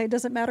professors and say, it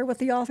doesn't matter what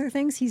the author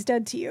thinks, he's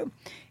dead to you.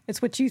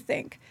 It's what you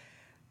think.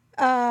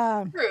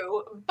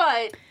 True,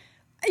 but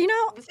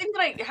the thing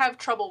that I have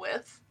trouble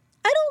with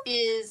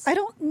I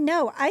don't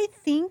know.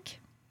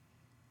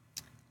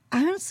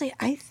 Honestly,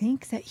 I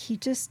think that he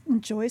just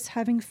enjoys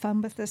having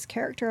fun with this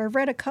character. I've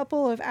read a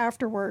couple of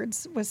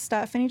afterwards with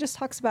stuff, and he just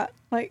talks about,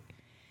 like,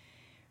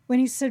 when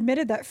he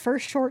submitted that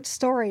first short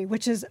story,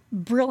 which is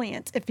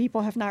brilliant if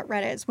people have not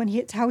read it,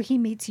 it's how he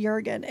meets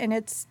Jurgen, and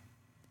it's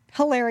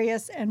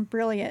hilarious and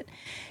brilliant.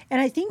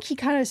 And I think he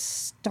kind of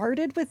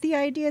started with the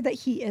idea that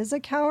he is a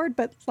coward,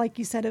 but like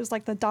you said, it was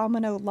like the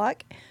domino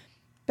luck.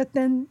 But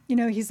then,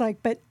 he's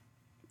like, but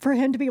for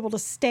him to be able to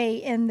stay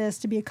in this,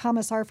 to be a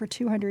commissar for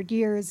 200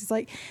 years, he's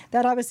like,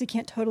 that obviously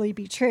can't totally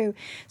be true.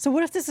 So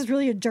what if this is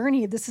really a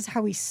journey? This is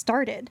how he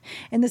started,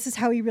 and this is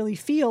how he really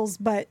feels,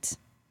 but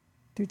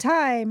through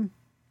time,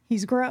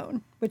 he's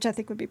grown, which I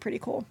think would be pretty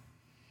cool.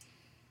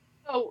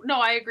 Oh, no,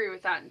 I agree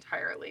with that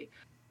entirely.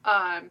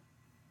 And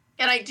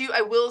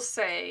I will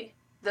say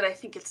that I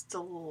think it's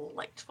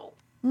delightful.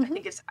 I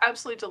think it's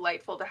absolutely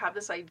delightful to have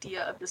this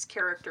idea of this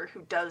character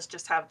who does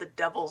just have the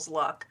devil's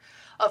luck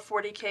of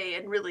 40k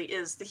and really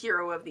is the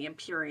hero of the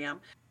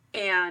Imperium,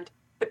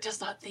 but does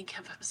not think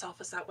of himself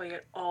as that way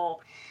at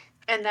all.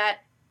 And that,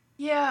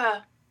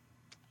 yeah,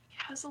 he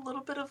has a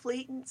little bit of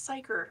latent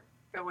psycher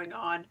going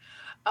on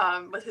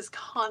with his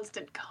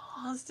constant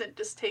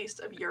distaste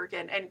of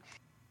Jurgen and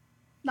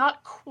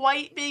not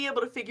quite being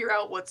able to figure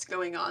out what's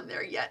going on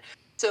there yet.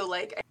 So,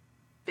 like,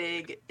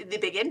 the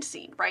big end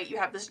scene, right? You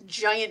have this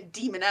giant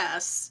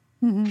demoness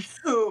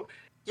who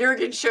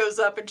Jurgen shows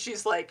up and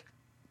she's like,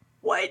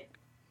 what?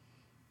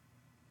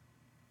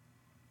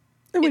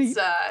 And when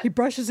he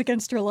brushes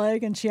against her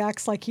leg and she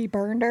acts like he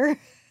burned her.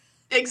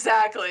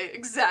 Exactly.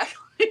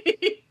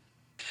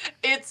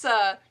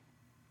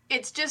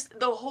 It's just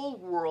the whole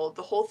world,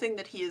 the whole thing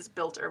that he has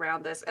built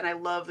around this, and I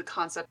love the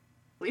concept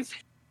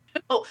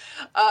of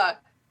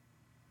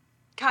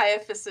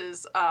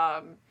Caiaphas's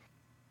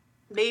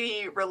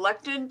maybe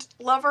reluctant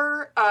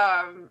lover.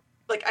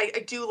 Like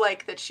I do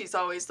like that she's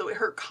always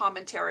her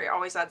commentary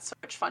always adds so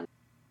much fun.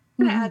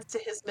 And it adds to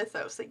his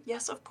mythos. Like,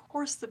 yes, of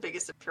course, the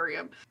biggest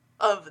Imperium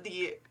of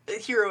the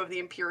hero of the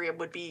Imperium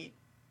would be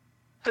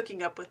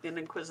hooking up with an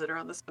Inquisitor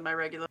on the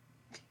semi-regular.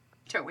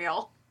 Don't we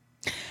all?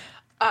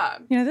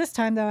 This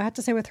time though, I have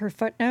to say with her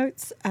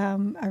footnotes,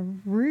 I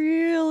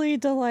really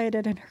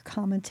delighted in her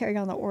commentary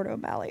on the Ordo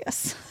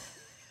Malleus.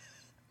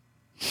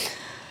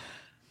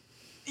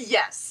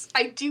 Yes,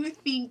 I do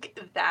think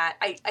that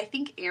I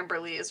think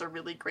Amberly is a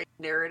really great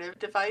narrative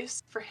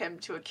device for him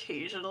to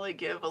occasionally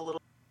give a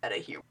little meta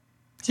humor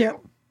to.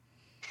 Yep.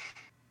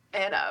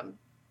 And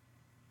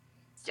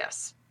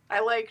yes,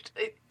 I liked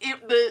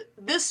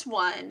this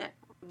one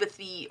with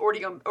the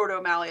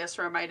Ordo Malleus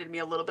reminded me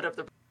a little bit of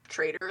the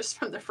Traitors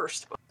from the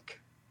first book.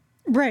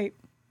 Right.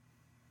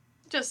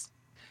 Just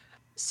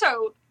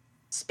so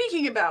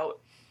speaking about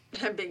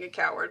him being a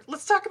coward,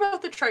 let's talk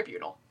about the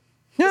Tribunal.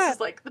 This is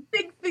like the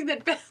big thing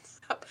that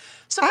bends up.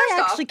 So I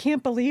actually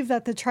can't believe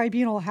that the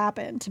Tribunal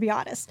happened, to be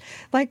honest.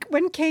 Like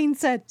when Kane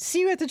said,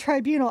 "See you at the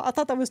Tribunal," I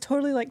thought that was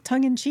totally like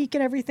tongue in cheek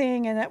and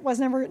everything, and that was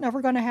never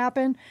going to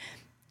happen.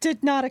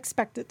 Did not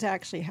expect it to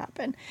actually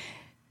happen.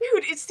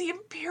 Dude, it's the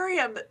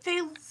Imperium. They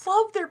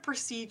love their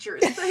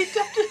procedures. They like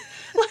the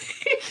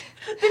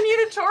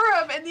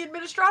Munitorum and the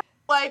Administratum.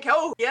 Like,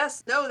 oh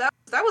yes, no, that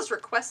was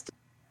requested.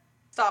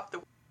 Stop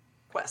the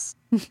request.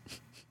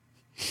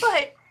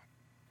 But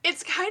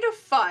it's kind of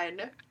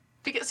fun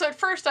because so at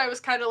first I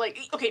was kind of like,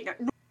 okay, no,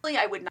 normally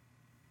I would not.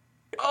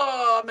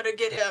 Oh, I'm gonna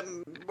get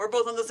him. We're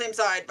both on the same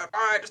side, but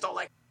I just don't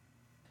like.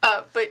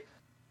 But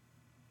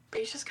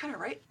he's just kind of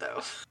right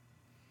though.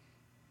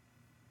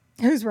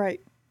 Who's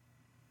right?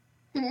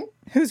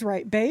 Who's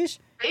right? Beige?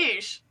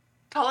 Beige.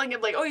 Calling him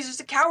like, oh, he's just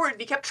a coward.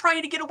 And he kept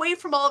trying to get away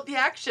from all of the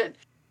action.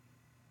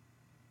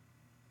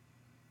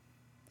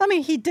 I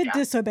mean, he did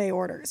disobey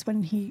orders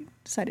when he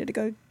decided to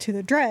go to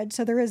the Dredge.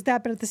 So there is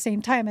that. But at the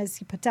same time, as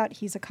he puts out,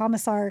 he's a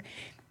commissar.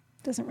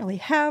 Doesn't really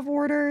have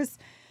orders.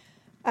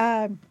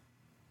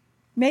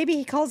 Maybe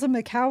he calls him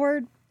a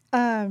coward.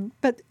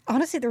 But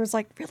honestly, there was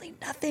like really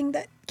nothing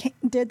that King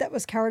did that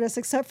was cowardice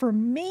except for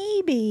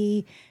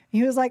maybe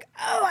he was like,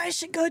 oh, I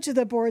should go to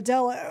the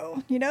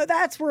bordello.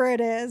 That's where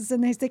it is.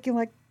 And he's thinking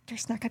like,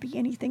 there's not going to be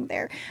anything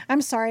there.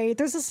 I'm sorry.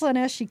 There's a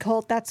Slaneshi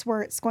cult. That's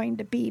where it's going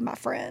to be, my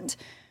friend.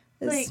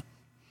 Like,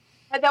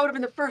 that would have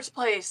been the first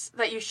place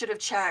that you should have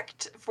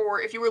checked for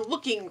if you were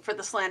looking for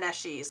the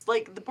Slaneshis.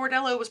 Like, the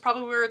bordello was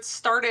probably where it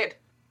started.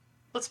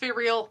 Let's be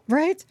real.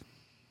 Right?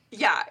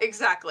 Yeah,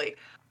 exactly.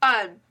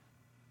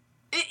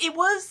 It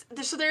was,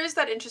 so there is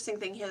that interesting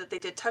thing here that they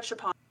did touch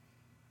upon.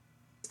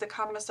 The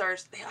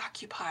commissars, they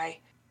occupy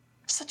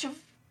such a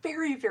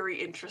very, very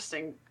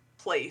interesting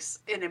place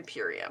in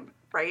Imperium,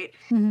 right?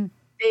 Mm-hmm.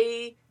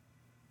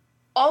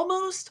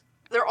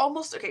 They're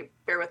almost, okay,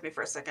 bear with me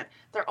for a second.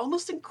 They're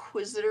almost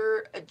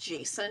Inquisitor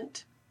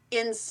adjacent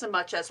in so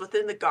much as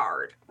within the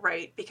Guard,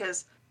 right?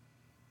 Because,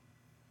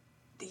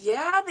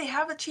 yeah, they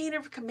have a chain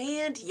of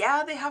command.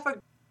 Yeah, they have a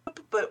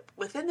group, but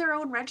within their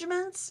own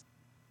regiments,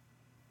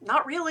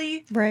 not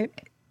really. Right.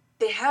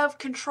 They have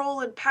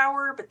control and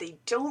power, but they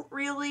don't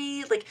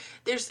really. Like,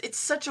 it's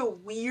such a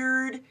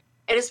weird,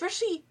 and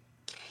especially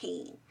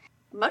Kane.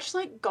 Much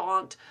like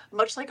Gaunt,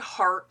 much like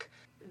Hark,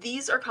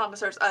 these are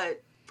commissars.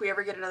 If we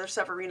ever get another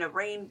Severina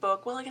Rain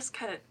book, well, I guess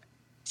kind of,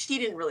 she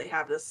didn't really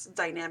have this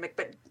dynamic,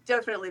 but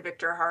definitely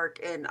Victor Hark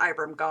and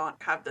Ibram Gaunt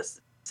have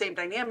this same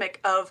dynamic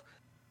of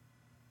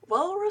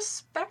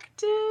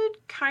well-respected,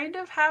 kind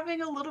of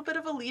having a little bit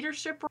of a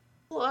leadership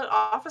role,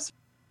 officer.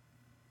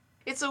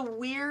 It's a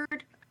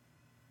weird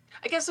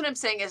I guess what I'm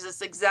saying is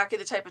it's exactly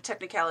the type of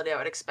technicality I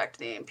would expect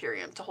the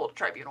Imperium to hold a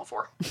tribunal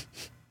for.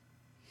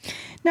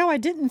 Now, I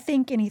didn't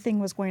think anything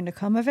was going to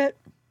come of it,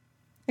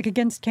 like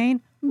against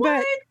Kane,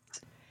 What?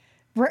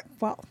 but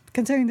well,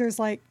 considering there's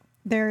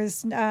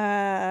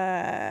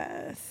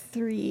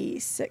 3,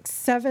 6,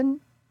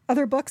 7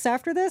 other books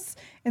after this,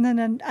 and then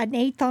an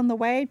 8th on the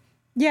way.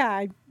 Yeah,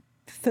 I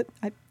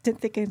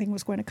didn't think anything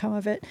was going to come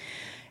of it,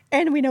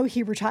 and we know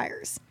he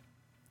retires.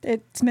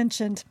 It's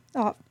mentioned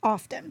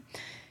often,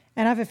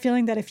 and I have a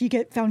feeling that if you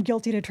get found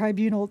guilty at a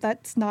tribunal,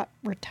 that's not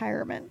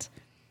retirement.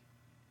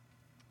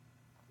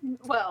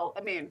 Well,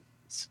 I mean,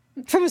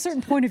 from a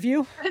certain point of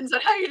view, depends on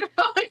how you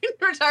define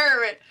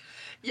retirement.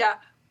 Yeah,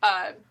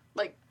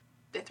 like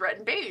they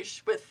threatened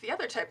Beige with the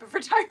other type of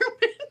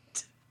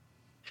retirement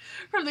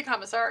from the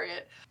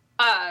commissariat.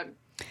 I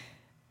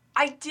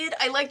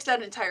liked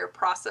that entire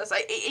process.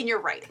 And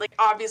you're right. Like,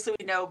 obviously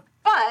we know,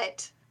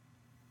 but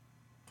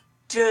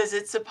does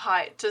it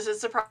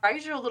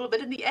surprise you a little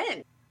bit in the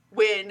end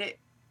when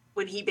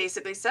he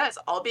basically says,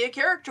 "I'll be a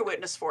character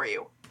witness for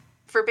you,"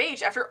 for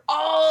Beige after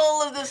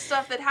all of this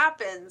stuff that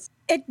happens?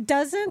 It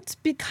doesn't,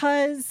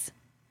 because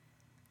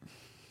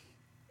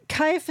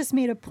Caiaphas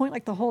made a point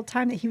like the whole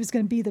time that he was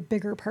going to be the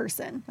bigger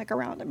person like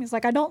around him. He's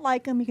like, I don't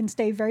like him. You can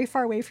stay very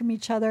far away from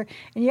each other.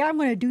 And yeah, I'm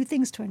going to do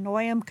things to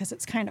annoy him because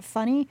it's kind of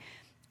funny.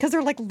 Because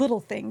they're like little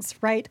things,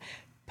 right?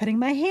 Putting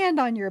my hand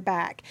on your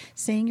back,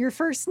 saying your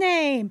first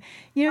name.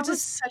 You know, that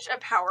was such a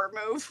power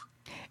move.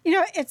 You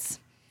know, it's...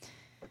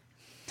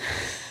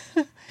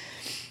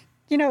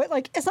 you know,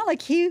 like, it's not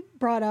like he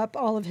brought up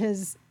all of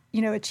his,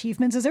 you know,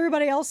 achievements as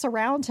everybody else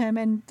around him,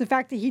 and the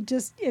fact that he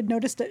just had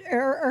noticed it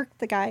irked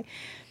the guy.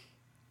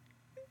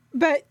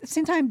 But at the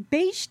same time,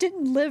 Beige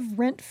didn't live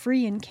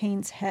rent-free in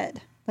Kane's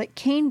head. Like,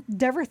 Kane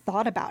never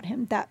thought about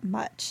him that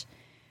much.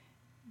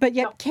 But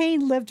yet,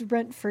 Kane lived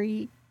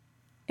rent-free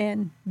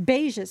in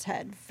Beige's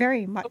head,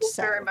 very much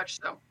so. Very much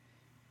so.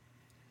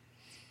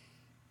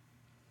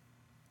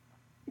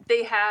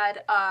 They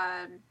had,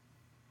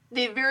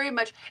 they very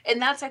much,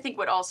 and that's, I think,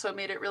 what also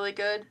made it really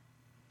good,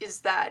 is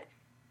that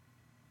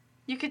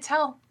you could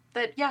tell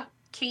that, yeah,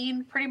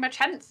 Kane pretty much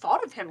hadn't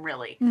thought of him,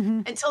 really,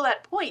 until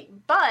that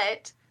point,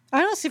 but...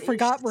 I honestly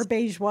forgot where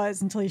Beige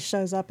was until he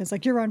shows up. It's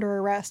like, you're under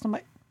arrest. I'm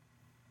like,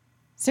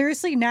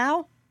 seriously,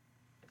 now?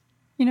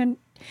 You know,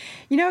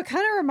 it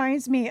kind of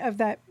reminds me of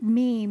that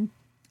meme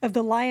of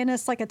the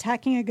lioness like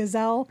attacking a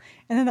gazelle,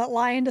 and then that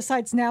lion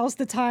decides now's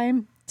the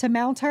time to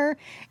mount her,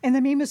 and the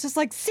meme is just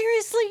like,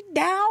 seriously,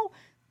 now?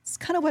 It's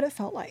kind of what it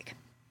felt like.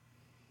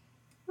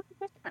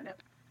 Kind of.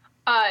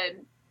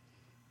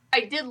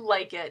 I did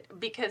like it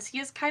because he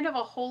is kind of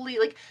a holy,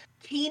 like,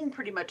 Kane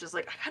pretty much is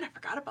like, I kind of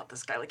forgot about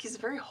this guy. Like, he's a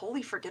very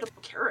holy, forgettable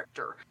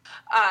character.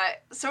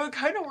 So it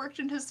kind of worked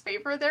in his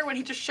favor there when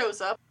he just shows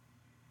up.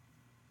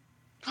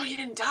 Oh, you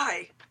didn't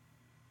die.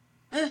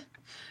 Good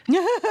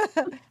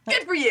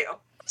for you.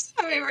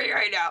 I'm happy for you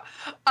right now.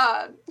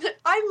 I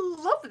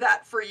love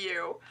that for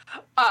you.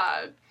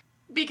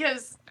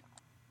 Because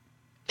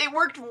it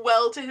worked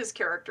well to his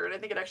character, and I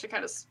think it actually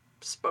kind of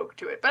spoke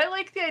to it. But I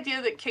like the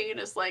idea that Kane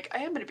is like, I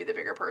am going to be the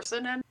bigger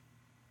person, and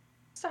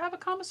to have a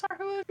commissar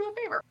who would do a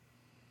favor.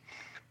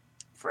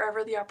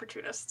 Forever the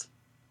opportunist.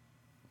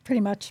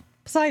 Pretty much.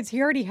 Besides, he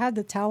already had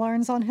the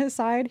Talarns on his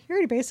side. He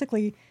already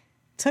basically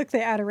took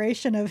the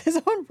adoration of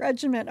his own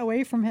regiment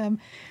away from him.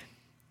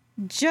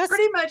 Just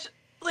pretty much,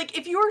 like,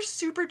 if you're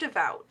super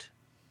devout,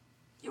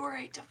 you are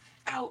a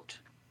devout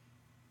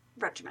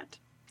regiment,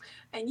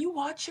 and you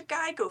watch a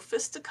guy go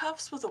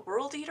fisticuffs with a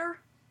world eater,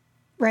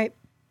 right?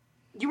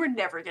 You were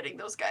never getting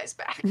those guys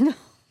back on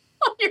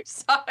your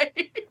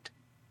side.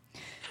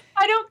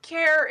 I don't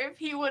care if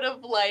he would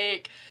have,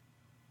 like,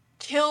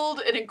 killed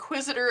an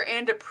inquisitor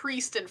and a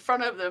priest in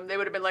front of them. They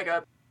would have been like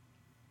a...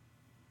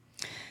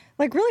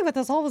 Like, really what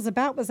this all was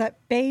about was that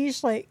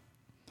Beige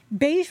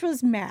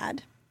was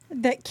mad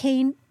that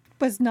Kane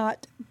was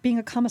not being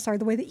a commissar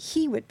the way that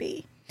he would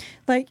be.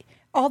 Like,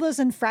 all those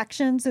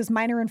infractions, those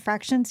minor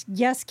infractions,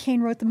 yes, Kane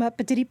wrote them up,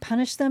 but did he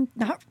punish them?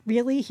 Not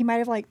really. He might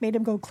have, like, made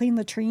him go clean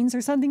latrines or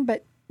something,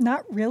 but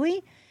not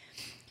really.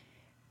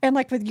 And,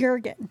 like, with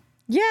Jurgen,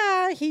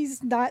 yeah,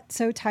 he's not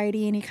so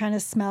tidy and he kind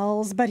of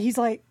smells, but he's,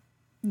 like,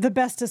 the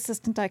best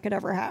assistant I could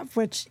ever have,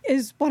 which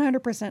is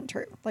 100%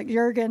 true. Like,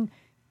 Jurgen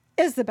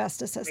is the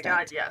best assistant. Oh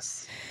my God,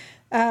 yes.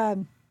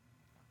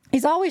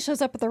 He's always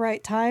shows up at the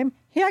right time.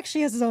 He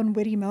actually has his own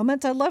witty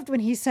moments. I loved when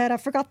he said, I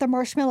forgot the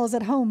marshmallows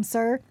at home,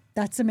 sir.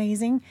 That's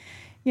amazing.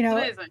 You know,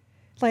 amazing.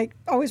 Like,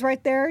 always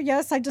right there.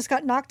 Yes, I just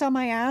got knocked on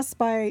my ass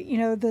by, you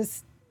know,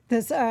 this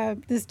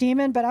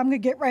demon, but I'm going to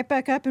get right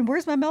back up. And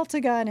where's my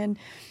melta-gun? And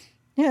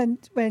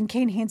when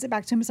Kane hands it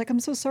back to him, he's like, I'm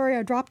so sorry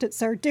I dropped it,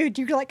 sir. Dude,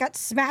 you, like, got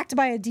smacked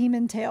by a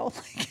demon tail.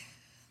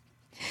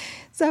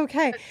 It's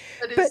okay.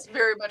 It is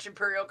very much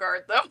Imperial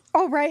Guard, though.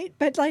 Oh, right.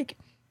 But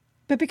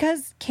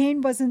because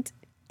Kane wasn't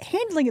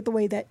handling it the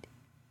way that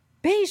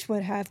Beige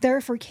would have,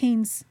 therefore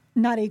Kane's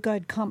not a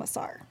good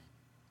commissar.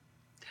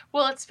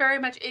 Well,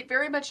 it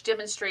very much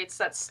demonstrates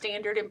that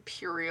standard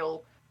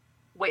Imperial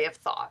way of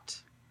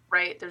thought.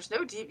 right? There's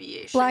no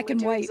deviation. Black We and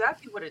do white.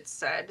 exactly what it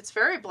said. It's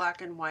very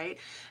black and white.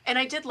 And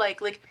I did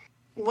like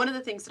one of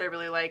the things that I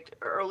really liked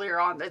earlier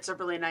on, that's a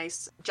really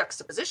nice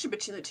juxtaposition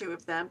between the two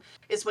of them,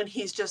 is when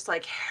he's just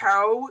like,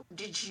 how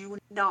did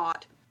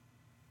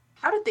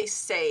they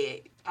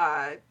say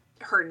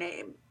her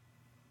name?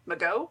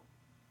 Mago?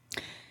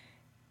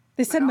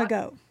 They said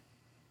Magot?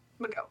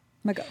 Mago.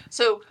 Mago.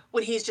 So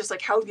when he's just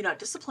like, how have you not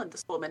disciplined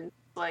this woman?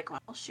 Like,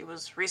 well, she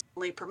was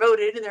recently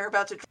promoted and they're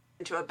about to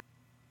into a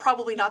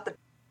probably not the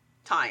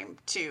time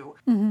to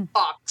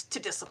opt to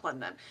discipline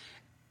them.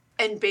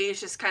 And Bay's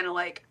just kind of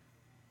like,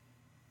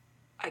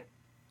 I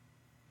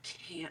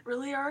can't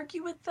really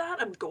argue with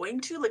that. I'm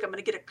going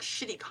to get a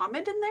shitty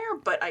comment in there,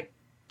 but I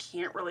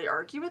can't really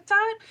argue with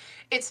that.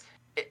 It's,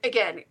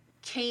 again,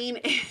 Kane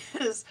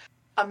is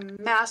a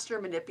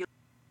master manipulator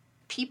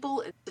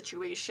people and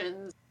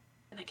situations,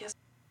 and I guess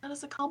that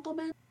is a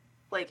compliment.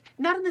 Like,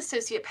 not in the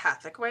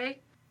sociopathic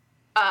way,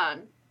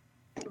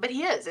 but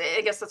he is.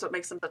 I guess that's what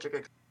makes him such a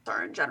good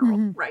star in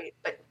general, right?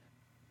 But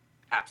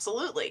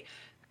absolutely,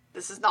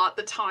 this is not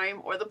the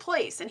time or the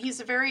place, and he's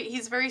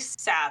very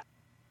sad.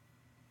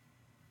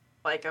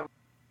 Like a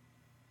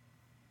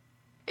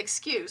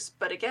excuse,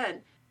 but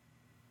again,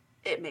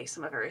 it makes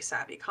him a very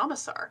savvy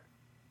commissar.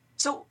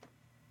 So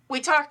we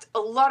talked a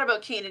lot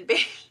about Kane and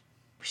Bay.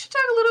 We should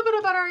talk a little bit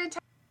about our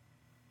antagonist.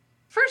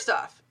 First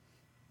off,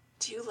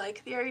 do you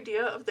like the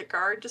idea of the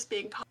guard just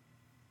being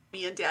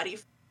me and Daddy?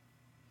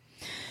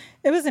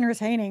 It was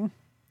entertaining.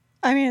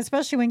 I mean,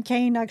 especially when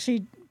Kane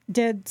actually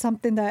did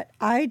something that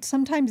I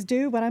sometimes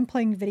do when I'm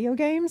playing video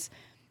games.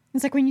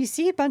 It's like when you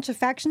see a bunch of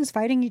factions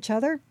fighting each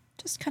other,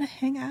 just kind of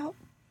hang out.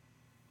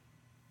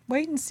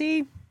 Wait and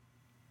see.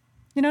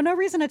 You know, no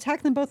reason to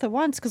attack them both at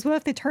once, because what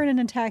if they turn and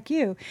attack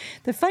you?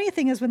 The funny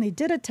thing is when they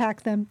did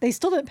attack them, they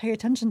still didn't pay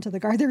attention to the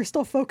guard. They were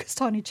still focused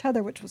on each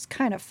other, which was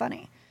kind of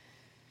funny.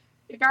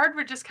 The guard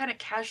were just kind of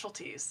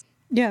casualties.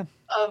 Yeah.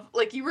 Of,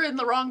 like, you were in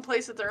the wrong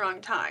place at the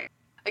wrong time.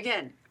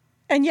 Again,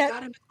 and yet, you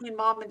got in between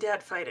mom and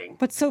dad fighting.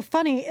 What's so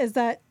funny is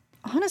that,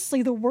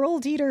 honestly, the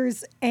World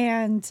Eaters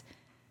and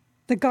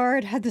the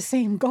guard had the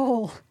same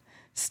goal.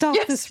 Stop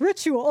this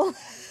ritual.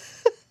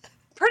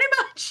 Pretty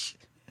much.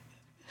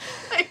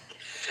 Like,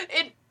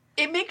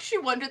 it makes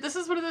you wonder. This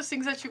is one of those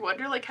things that you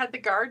wonder, like, had the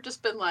guard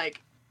just been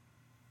like,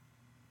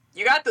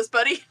 you got this,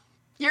 buddy.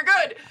 You're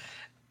good.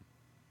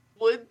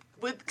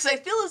 Because I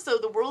feel as though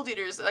the World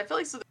Eaters, I feel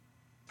like so they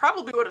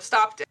probably would have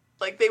stopped it.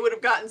 Like, they would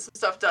have gotten some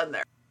stuff done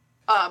there.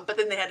 But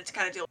then they had to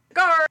kind of deal with the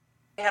guard.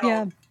 They had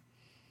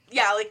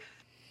like,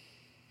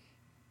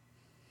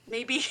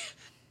 maybe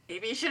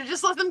you should have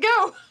just let them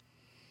go.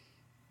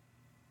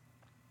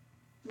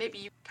 Maybe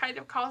you kind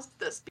of caused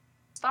this.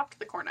 Stopped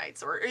the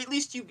Cornites, or at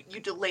least you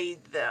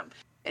delayed them,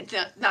 and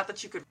not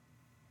that you could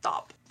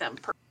stop them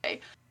per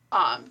se.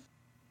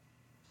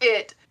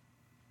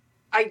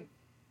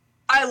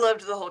 I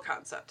loved the whole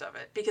concept of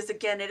it, because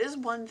again, it is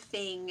one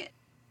thing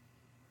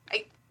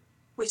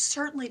we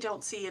certainly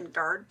don't see in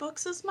guard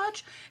books as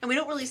much, and we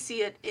don't really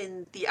see it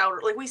in the outer.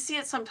 Like, we see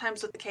it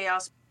sometimes with the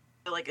Chaos,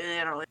 like,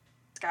 I don't like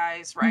these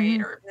guys, right?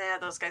 Or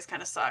those guys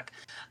kind of suck.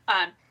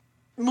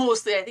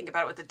 Mostly, I think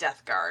about it with the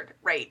Death Guard,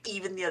 right?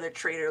 Even the other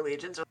Traitor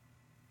legions are.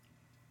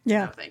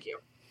 No, thank you.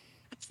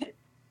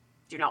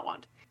 Do not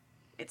want.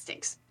 It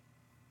stinks.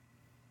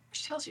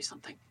 Which tells you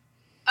something.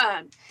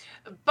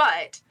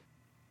 But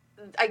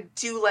I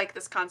do like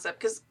this concept,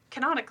 because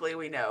canonically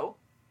we know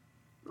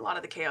a lot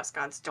of the Chaos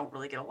Gods don't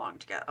really get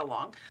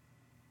along.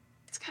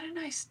 It's kind of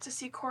nice to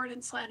see Khorne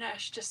and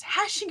Slaanesh just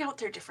hashing out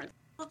their different,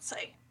 let's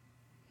say.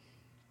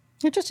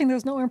 Interesting,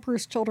 there's no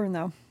Emperor's Children,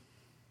 though.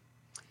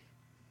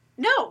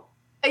 No.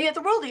 And yet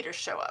the World Eaters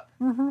show up.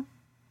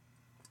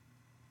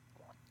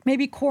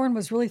 Maybe Khorne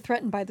was really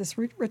threatened by this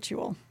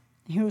ritual.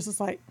 He was just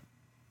like,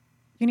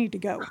 you need to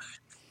go.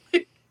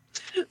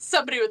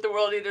 Somebody with the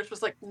World Eaters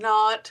was like,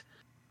 not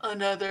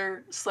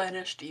another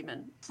Slaanesh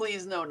demon.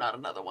 Please, no, not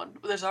another one.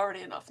 There's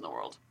already enough in the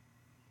world.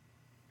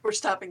 We're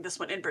stopping this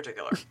one in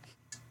particular.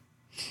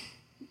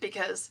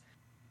 Because,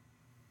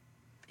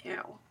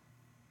 Yeah.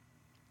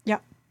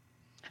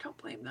 I don't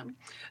blame them.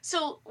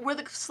 So, were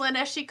the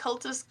Slaaneshi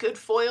cultists good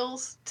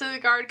foils to the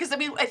guard? Because, I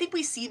mean, I think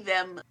we see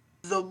them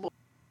the most.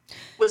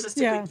 Was this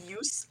a good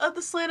use of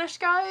the Slaanesh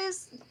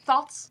guys?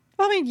 Thoughts?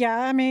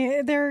 I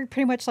mean, they're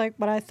pretty much like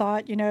what I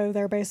thought.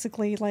 They're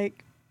basically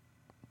like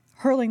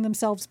hurling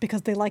themselves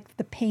because they like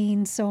the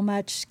pain so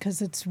much,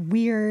 because it's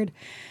weird.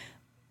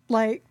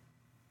 Like,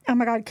 oh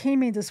my God, Kane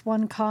made this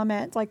one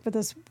comment, like, with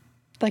this,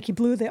 like, he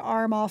blew the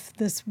arm off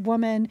this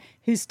woman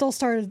who still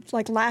started,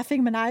 like,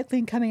 laughing maniacally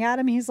and coming at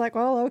him. He's like,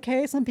 well,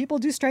 okay, some people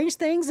do strange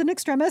things in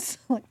extremis.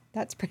 Like,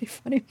 that's pretty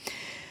funny.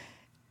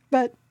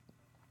 But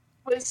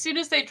as soon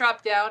as they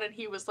dropped down and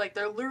he was like,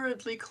 they're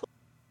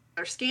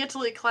they're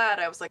scantily clad,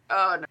 I was like,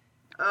 oh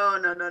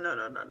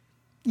no.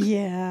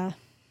 Yeah.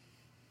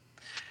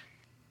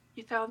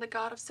 You found the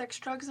god of sex,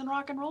 drugs, and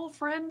rock and roll,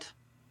 friend.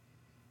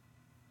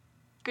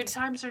 Good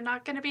times are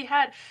not going to be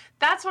had.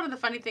 That's one of the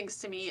funny things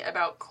to me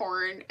about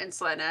Khorne and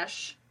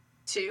Slaanesh,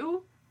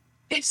 too.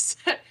 Is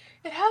that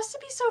it has to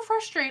be so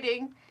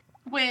frustrating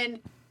when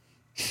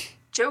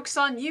Joke's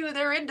on you,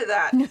 they're into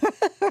that.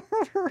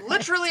 Right.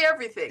 Literally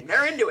everything.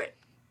 They're into it.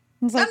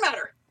 It's Doesn't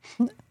matter.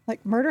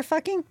 like murder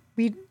fucking?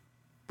 We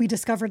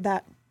discovered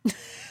that.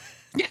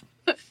 Yeah.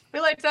 We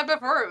liked that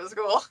before it was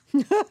cool.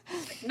 Like,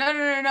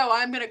 no.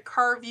 I'm going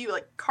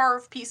to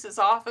carve pieces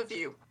off of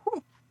you.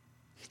 Whew.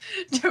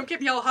 Don't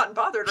get me all hot and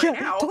bothered right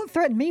now. Don't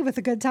threaten me with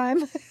a good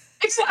time.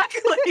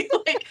 Exactly.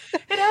 Like,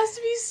 it has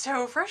to be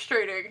so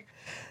frustrating.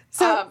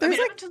 So I mean,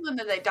 up until then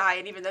they die,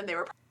 and even then they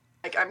were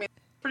like, I mean,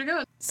 pretty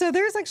good. So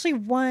there's actually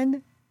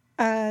one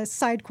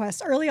side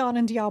quest early on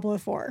in Diablo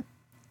 4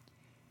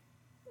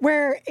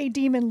 where a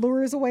demon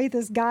lures away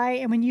this guy,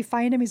 and when you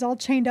find him, he's all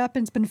chained up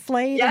and it's been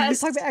flayed, and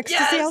he's talking about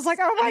ecstasy. I was like,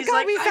 oh my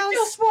god, I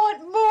just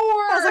want more!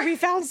 I was like, we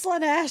found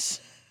Slanesh.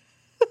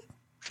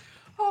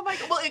 Oh my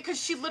god. Well,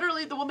 because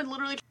the woman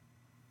literally...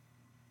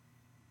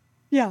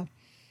 Yeah.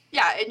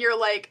 Yeah, and you're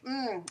like,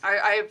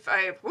 I've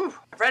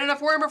read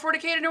enough Warhammer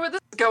 40k to know where this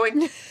is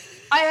going.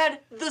 I had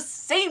the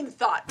same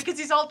thought, because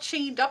he's all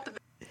chained up,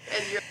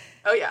 and you're,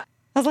 oh yeah.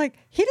 I was like,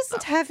 he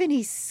doesn't have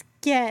any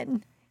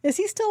skin. Is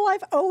he still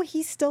alive? Oh,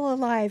 he's still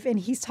alive, and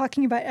he's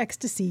talking about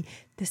ecstasy.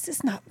 This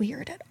is not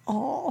weird at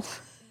all.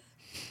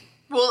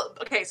 Well,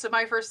 okay, so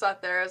my first thought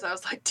there is I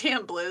was like,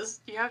 damn, Blizz,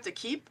 you have to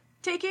keep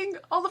taking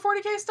all the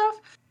 40k stuff?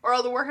 Or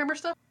all the Warhammer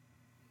stuff?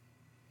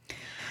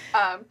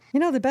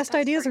 The best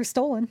ideas are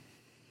stolen.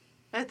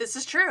 This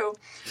is true.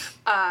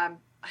 I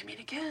mean,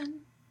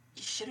 again,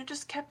 you should have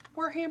just kept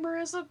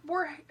Warhammer as a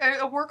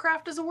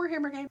Warcraft as a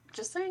Warhammer game.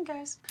 Just saying,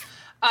 guys.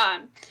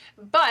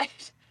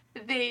 But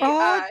they...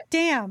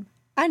 damn.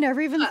 I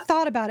never even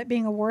thought about it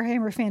being a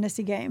Warhammer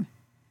fantasy game.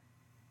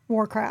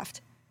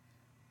 Warcraft.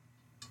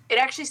 It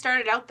actually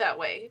started out that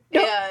way.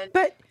 No, and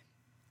but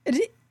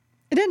it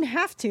didn't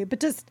have to, but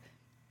just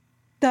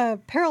the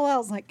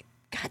parallels, like,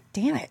 god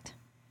damn it.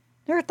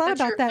 Never thought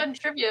about that. Fun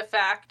trivia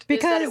fact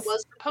is that it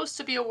was supposed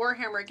to be a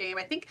Warhammer game.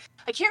 I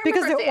can't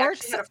remember if they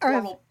actually had a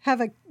formal... have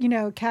a,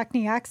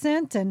 Cockney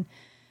accent, and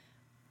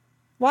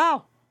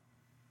wow.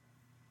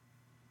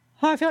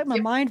 I feel like my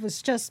mind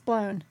was just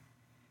blown.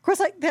 Of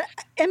course,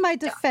 in my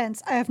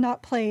defense, I have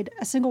not played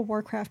a single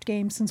Warcraft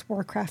game since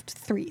Warcraft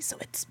 3, so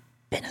it's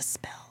been a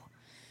spell.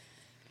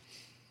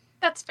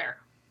 That's fair.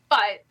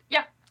 But,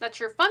 yeah, that's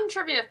your fun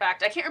trivia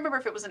fact. I can't remember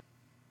if it was in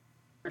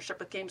partnership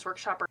with Games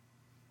Workshop or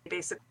they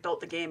basically built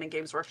the game and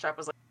Games Workshop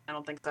was like, I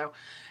don't think so.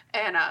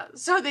 And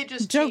so they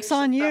just Joke's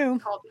on you.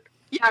 Called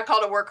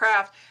it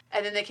Warcraft.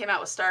 And then they came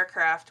out with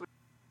StarCraft, which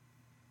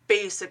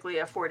basically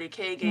a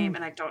 40k game,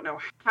 and I don't know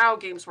how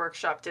Games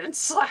Workshop didn't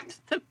slap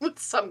them with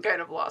some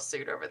kind of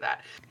lawsuit over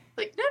that.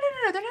 Like, no,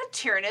 they're not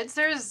Tyranids,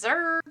 they're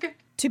Zerg.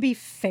 To be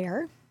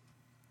fair,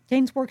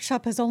 Games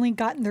Workshop has only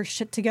gotten their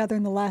shit together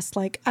in the last,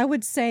 I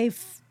would say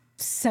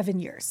 7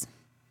 years.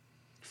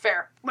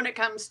 Fair. When it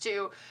comes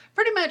to,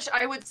 pretty much,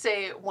 I would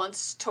say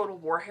once Total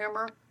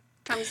Warhammer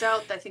comes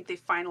out, I think they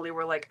finally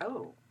were like,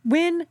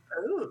 When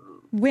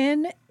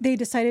they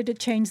decided to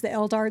change the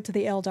Eldar to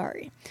the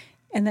Eldari,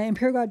 and the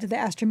Imperial Guard to the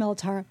Astra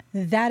Militara,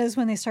 that is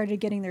when they started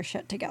getting their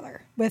shit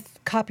together with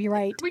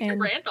copyright. We can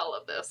rant all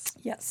of this.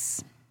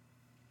 Yes.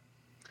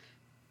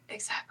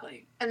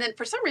 Exactly. And then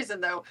for some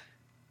reason, though,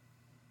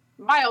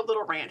 mild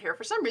little rant here.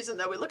 For some reason,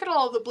 though, we look at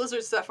all of the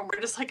Blizzard stuff and we're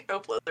just like, oh,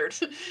 Blizzard.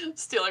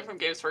 Stealing from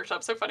Games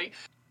Workshop. So funny.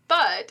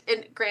 But,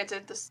 and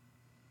granted, this is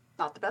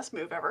not the best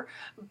move ever,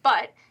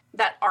 but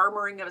that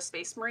Armoring of a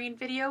Space Marine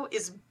video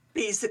is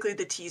basically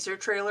the teaser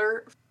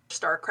trailer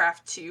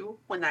StarCraft 2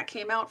 when that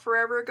came out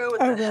forever ago.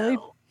 Really?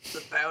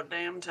 It's about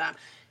damn time.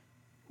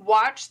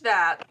 Watch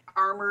that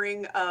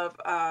armoring of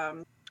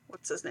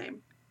what's his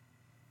name?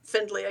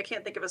 Findlay. I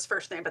can't think of his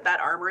first name, but that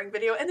armoring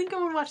video, and then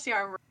go and watch the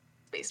armoring of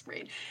Space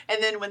Marine.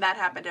 And then when that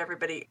happened,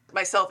 everybody,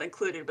 myself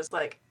included, was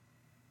like,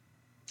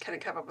 kind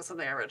of come up with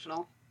something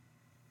original.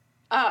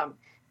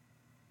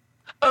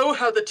 Oh,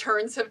 how the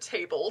turns have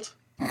tabled.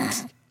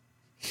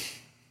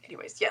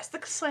 Anyways, yes, the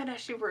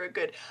Slanesh were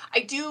good. I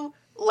do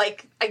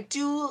like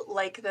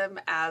them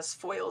as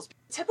foils.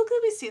 Typically,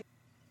 we see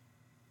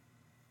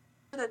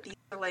that these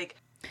are like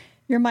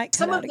your mic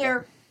cut out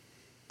again.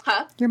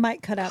 Your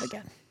mic cut out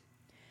again.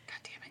 God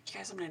damn it, you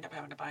guys! I'm gonna end up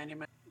having to buy a new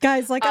mic.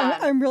 Guys,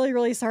 I'm really,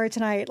 really sorry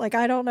tonight.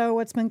 I don't know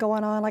what's been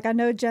going on. I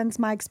know Jen's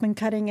mic's been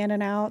cutting in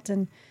and out,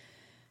 and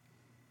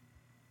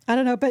I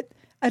don't know, but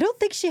I don't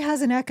think she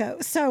has an echo.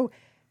 So,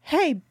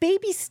 hey,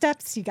 baby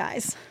steps, you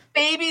guys.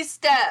 Baby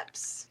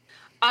steps.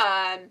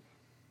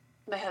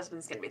 My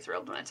husband's going to be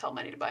thrilled when I tell him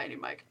I need to buy a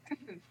new mic.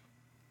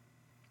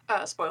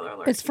 Spoiler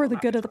alert. It's for the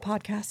good of the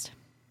podcast.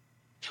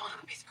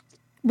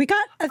 We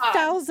got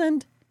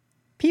 1,000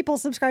 people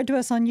subscribed to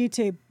us on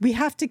YouTube. We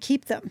have to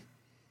keep them.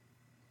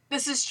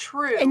 This is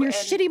true. And your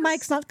shitty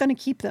mic's not going to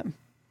keep them.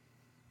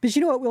 But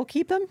you know what will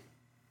keep them?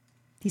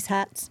 These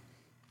hats.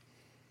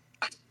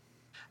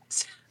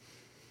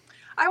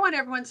 I want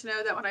everyone to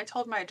know that when I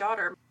told my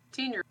daughter,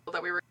 15-year-old,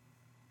 that we were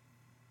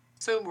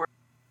so more...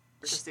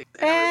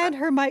 And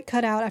her mic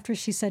cut out after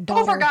she said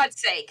daughter. Oh, for God's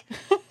sake.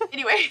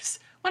 Anyways,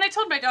 when I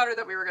told my daughter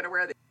that we were going to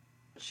wear these,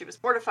 she was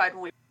mortified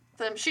when we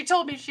bought them. She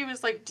told me, she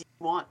was like, do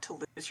you want to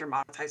lose your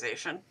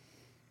monetization?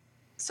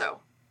 So.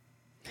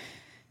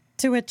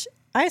 To which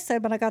I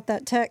said when I got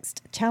that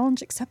text,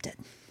 challenge accepted.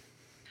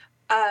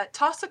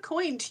 Toss a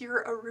coin to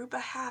your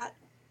Aruba hat.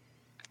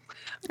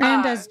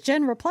 And as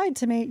Jen replied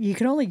to me, you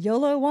can only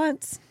YOLO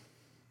once.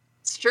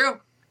 It's true.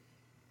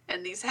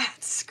 And these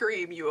hats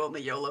scream, you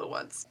only YOLO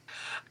once.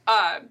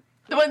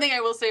 The one thing I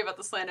will say about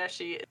the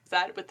Slaaneshi is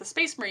that with the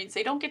Space Marines,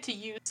 they don't get to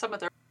use some of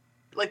their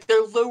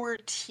lower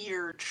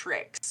tier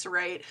tricks,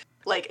 right?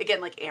 Like, again,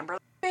 like Amber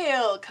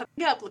Veil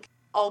coming up, looking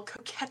all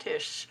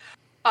coquettish.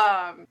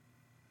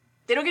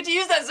 They don't get to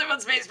use that stuff on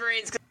Space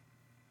Marines.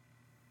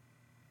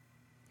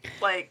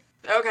 Like,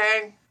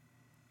 okay.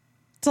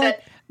 So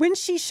like, when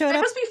she showed up...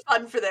 It must be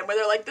fun for them, where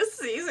they're like, this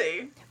is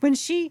easy. When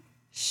she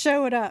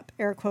showed up,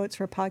 air quotes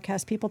for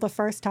podcast people, the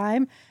first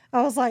time,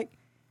 I was like,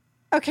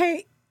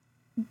 okay,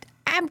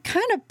 I'm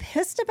kind of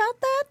pissed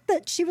about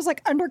that she was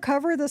like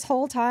undercover this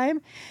whole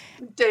time.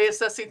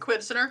 Deus Ex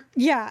Inquisitor.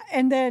 Yeah,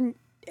 and then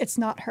it's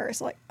not her.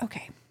 So like,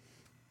 okay,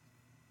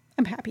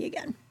 I'm happy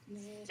again.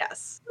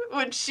 Yes.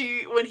 When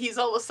he's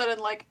all of a sudden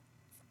like,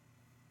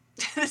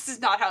 this is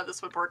not how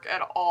this would work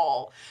at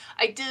all.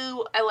 I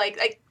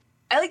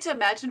like to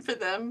imagine for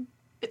them,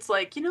 it's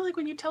like, you know, like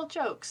when you tell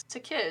jokes to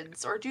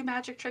kids or do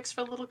magic tricks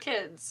for little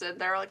kids and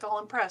they're like all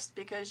impressed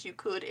because you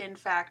could, in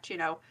fact, you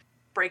know,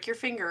 break your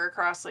finger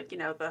across like, you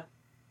know,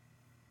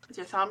 with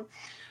your thumb.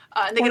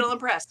 And they get all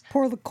impressed.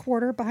 Pour the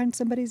quarter behind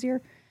somebody's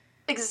ear.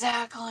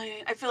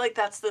 Exactly. I feel like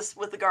that's this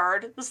with the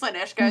guard. The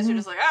Slaanesh guys are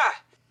just like,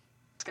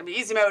 it's going to be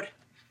easy mode.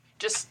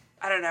 Just,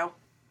 I don't know,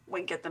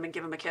 wink at them and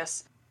give them a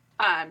kiss.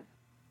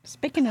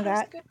 Speaking of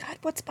that, God,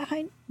 what's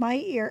behind my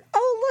ear?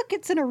 Oh, look,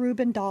 it's an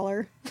Aruban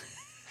dollar.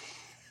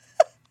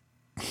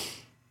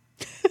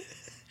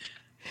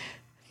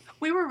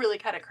 We were really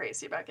kind of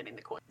crazy about getting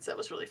the coins. That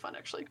was really fun,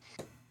 actually.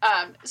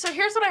 So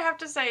here's what I have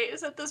to say,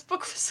 is that this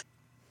book was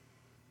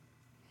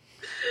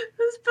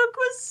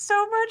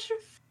so much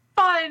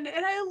fun,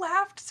 and I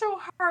laughed so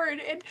hard,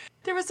 and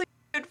there was like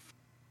good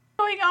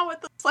going on with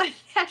the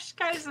Slaanesh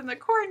guys and the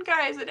Corn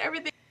guys and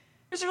everything.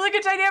 It was a really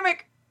good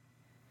dynamic.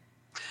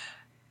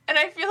 And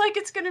I feel like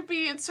it's going to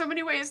be, in so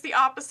many ways, the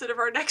opposite of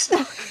our next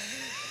book.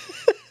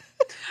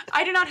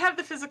 I do not have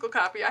the physical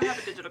copy. I have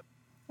a digital copy.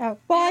 Oh,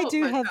 well, I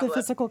do have the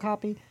physical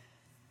copy.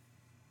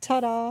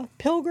 Ta-da.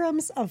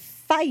 Pilgrims of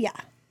Fire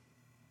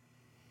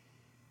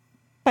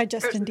by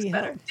Justin D.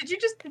 Hill.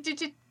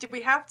 Did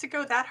we have to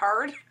go that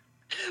hard?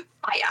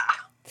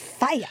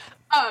 Fire.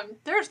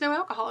 There's no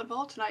alcohol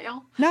involved tonight,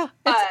 y'all. No,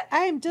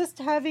 I am just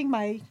having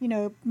my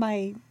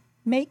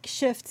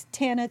makeshift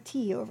Tana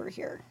tea over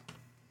here.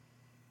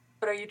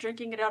 But are you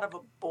drinking it out of a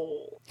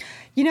bowl?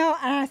 You know,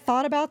 and I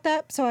thought about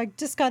that, so I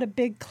just got a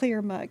big clear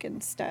mug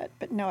instead.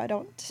 But no, I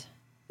don't.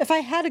 If I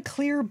had a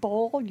clear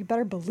bowl, you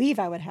better believe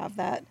I would have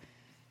that.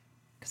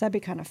 Because that'd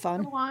be kind of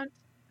fun. I want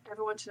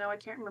everyone to know, I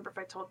can't remember if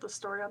I told this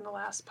story on the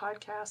last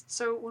podcast.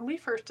 So when we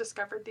first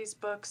discovered these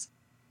books,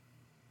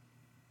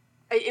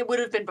 it would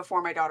have been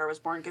before my daughter was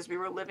born because we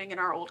were living in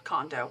our old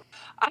condo.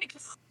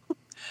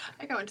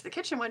 I go into the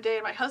kitchen one day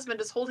and my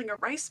husband is holding a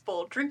rice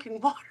bowl, drinking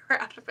water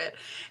out of it.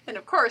 And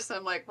of course,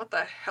 I'm like, what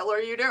the hell are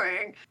you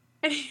doing?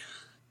 And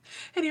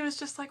he was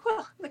just like,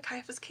 well, the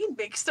Caiaphas Cain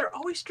bakes, they're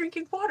always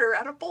drinking water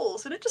out of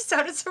bowls. And it just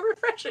sounded so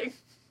refreshing.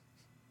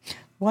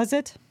 Was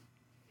it?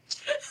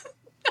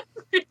 Not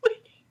really.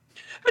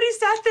 But he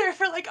sat there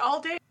for like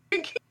all day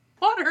drinking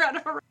water out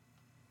of a...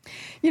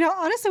 You know,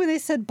 honestly, when they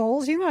said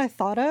bowls, you know what I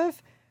thought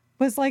of?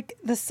 Was like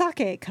the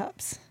sake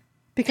cups.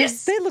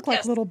 Because they look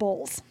like little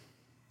bowls.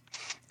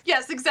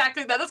 Yes,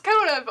 exactly that. That's kind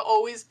of what I've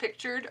always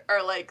pictured,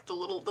 are like the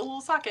little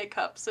sake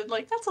cups, and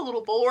like that's a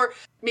little bowl, or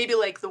maybe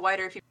like the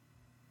wider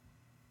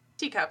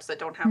teacups that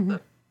don't have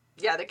the.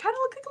 Yeah, they kind of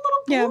look like a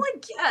little bowl, I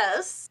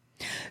guess.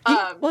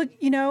 Well,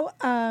 you know,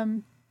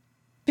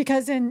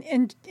 because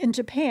in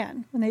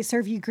Japan, when they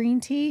serve you green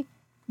tea,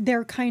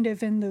 they're kind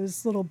of in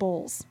those little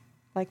bowls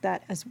like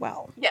that as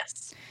well.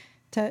 Yes.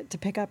 To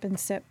pick up and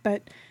sip,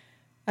 but.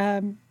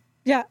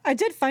 Yeah, I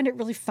did find it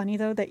really funny,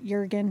 though, that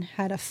Jurgen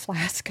had a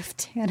flask of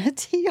Tana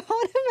tea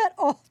on him at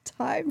all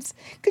times.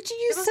 Could you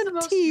use some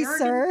tea,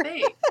 sir?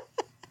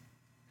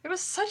 It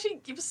was such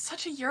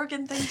a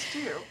Jurgen thing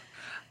to do.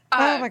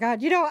 Oh, my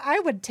God. You know,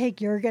 I would take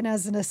Jurgen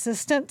as an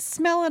assistant,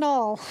 smell and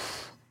all.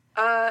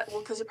 Well,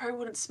 because it probably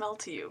wouldn't smell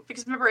to you.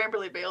 Because remember,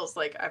 Amberly Bale's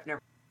like, I've never...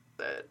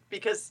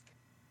 because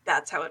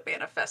that's how it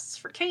manifests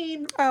for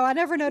Cain. Oh, I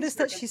never noticed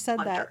that she said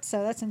that,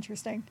 so that's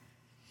interesting.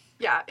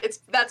 Yeah,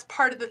 that's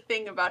part of the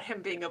thing about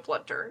him being a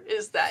blunter,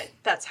 is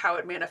that's how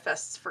it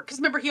manifests for... Because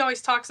remember, he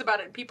always talks about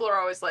it, and people are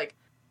always like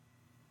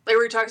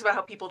where he talks about how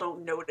people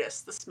don't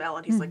notice the smell,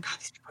 and he's like, God,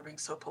 these people are being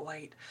so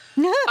polite.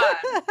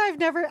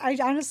 I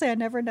honestly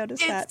never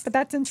noticed that, but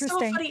that's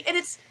interesting. So funny,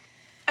 and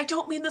I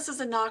don't mean this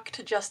as a knock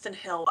to Justin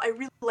Hill. I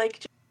really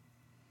like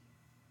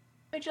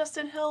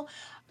Justin Hill.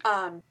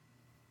 I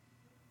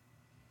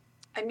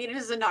mean, it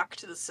is a knock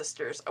to the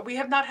sisters. We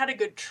have not had a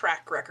good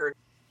track record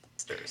with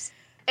sisters.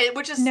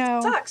 Which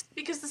sucks,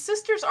 because the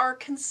sisters are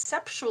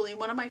conceptually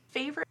one of my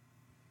favorite.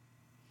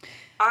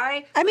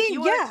 I mean,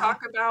 you want to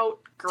talk about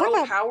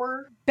girl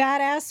power?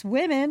 Badass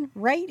women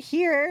right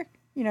here,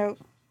 you know.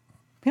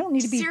 We don't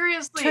need to be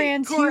seriously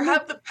transhuman. who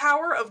have the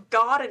power of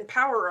God and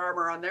power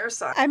armor on their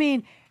side. I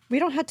mean, we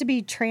don't have to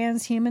be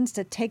transhumans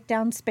to take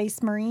down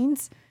space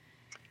marines.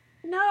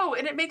 No,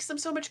 and it makes them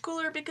so much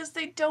cooler because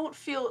they do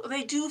feel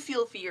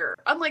fear.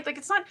 Unlike, like,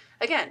 it's not,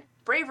 again,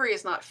 bravery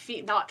is not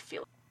feeling.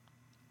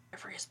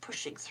 Bravery is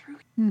pushing through.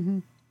 Mm-hmm.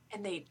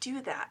 And they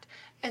do that.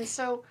 And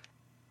so,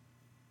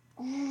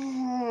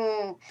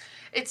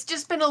 it's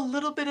just been a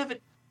little bit of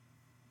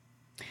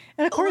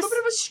and of course,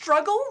 a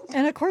struggle.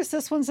 And of course,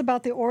 this one's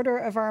about the Order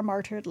of Our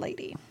Martyred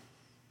Lady.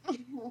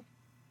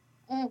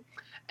 And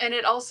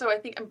it also, I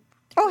think,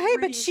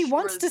 but she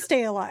wants to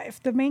stay alive.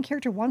 The main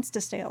character wants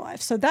to stay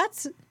alive. So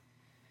that's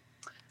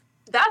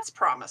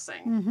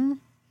promising. Mm-hmm.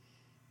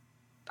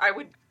 I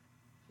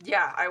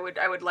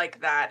would like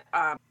that.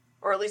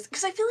 Or at least,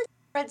 because I feel like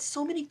I've read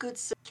so many good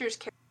sisters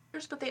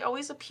characters, but they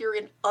always appear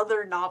in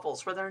other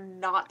novels where they're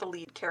not the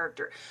lead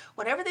character.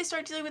 Whenever they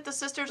start dealing with the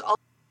sisters,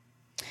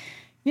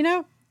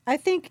 I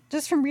think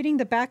just from reading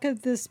the back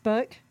of this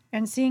book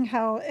and seeing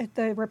how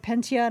the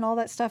Repentia and all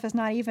that stuff is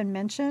not even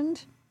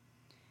mentioned,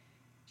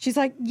 she's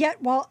like,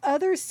 yet while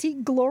others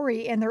seek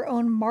glory in their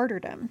own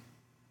martyrdom,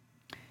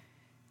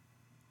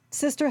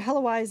 Sister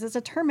Heloise is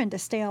determined to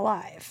stay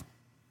alive.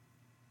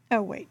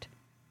 Oh, wait.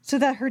 So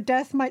that her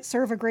death might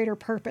serve a greater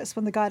purpose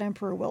when the God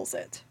Emperor wills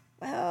it.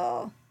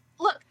 Well...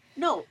 Look,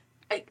 no,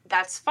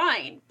 that's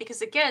fine.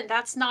 Because again,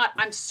 that's not,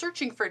 I'm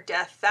searching for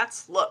death.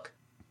 That's, look,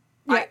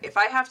 yeah. If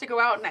I have to go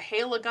out in a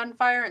hail of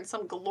gunfire in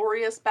some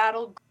glorious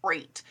battle,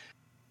 great.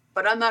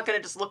 But I'm not going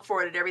to just look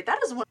for it at that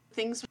is one of the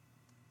things,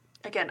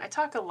 again, I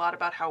talk a lot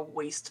about how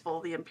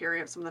wasteful the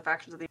Imperium, some of the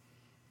factions of the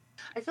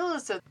I feel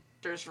as though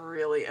there's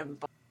really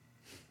involved.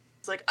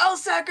 It's like, I'll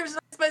sacrifice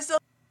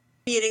myself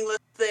meaningless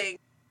thing.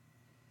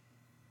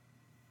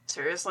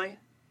 Seriously?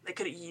 They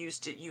could have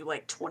used you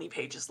like 20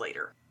 pages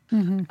later.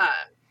 Mm-hmm.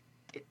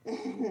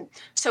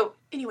 So,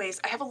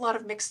 anyways, I have a lot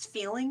of mixed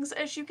feelings,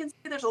 as you can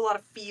see. There's a lot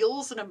of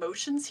feels and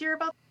emotions here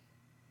about.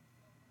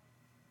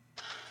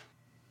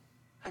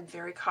 I'm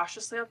very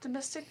cautiously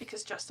optimistic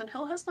because Justin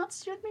Hill has not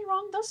steered me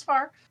wrong thus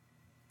far.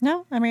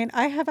 No, I mean,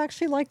 I have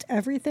actually liked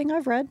everything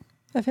I've read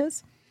of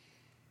his.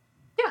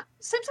 Yeah,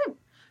 same.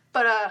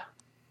 But,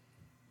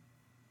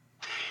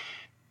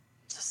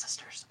 the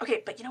sisters.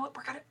 Okay, but you know what?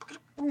 We're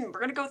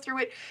gonna go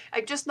through it.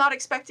 I'm just not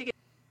expecting it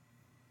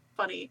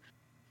funny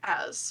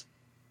as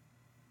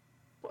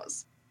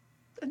was.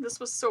 And this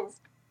was so...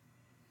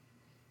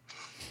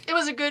 It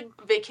was a good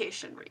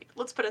vacation read.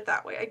 Let's put it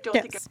that way. I don't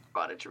think I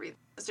wanted to read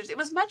the sisters. It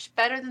was much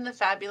better than the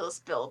Fabulous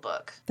Bill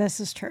book.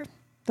 This is true.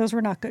 Those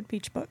were not good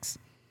beach books.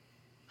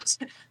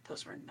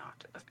 Those were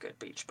not good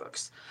beach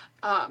books.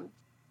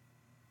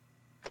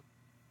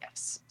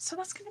 Yes. So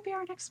that's going to be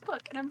our next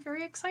book, and I'm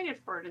very excited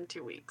for it in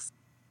 2 weeks.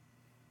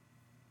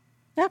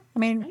 Yeah, I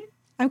mean, right?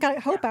 I've got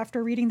hope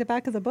after reading the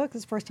back of the book.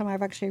 This is the first time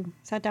I've actually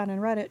sat down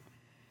and read it.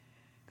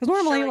 Because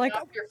normally, showing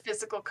off your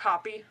physical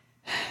copy.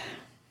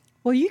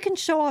 Well, you can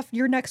show off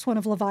your next one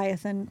of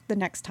Leviathan the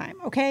next time,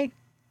 okay?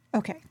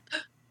 Okay.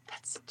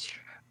 That's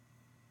true.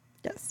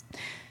 Yes.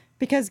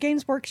 Because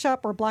Games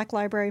Workshop or Black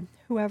Library,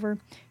 whoever,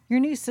 your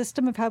new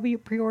system of how you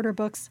pre-order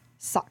books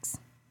sucks.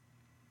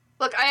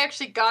 Look, I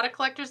actually got a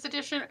collector's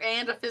edition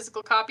and a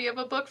physical copy of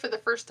a book for the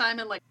first time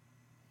in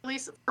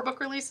book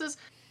releases.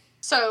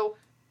 So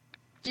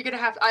you're gonna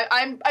have.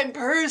 I'm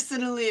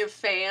personally a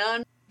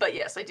fan, but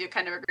yes, I do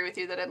kind of agree with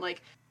you that I'm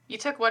like, you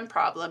took one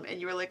problem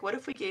and you were like, what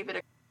if we gave it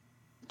a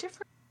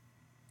different?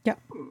 Yeah.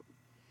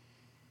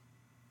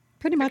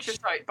 Pretty much.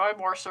 Right. Buy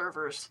more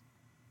servers.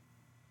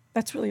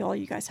 That's really all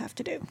you guys have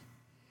to do.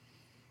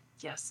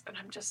 Yes, and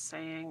I'm just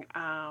saying,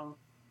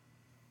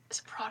 as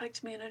a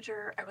product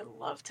manager, I would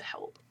love to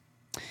help.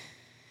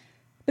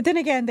 But then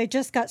again, they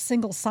just got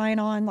single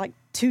sign-on like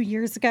 2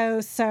 years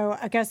ago, so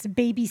I guess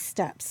baby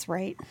steps,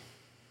 right?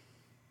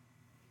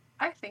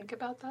 I think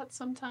about that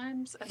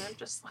sometimes, and I'm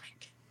just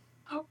like,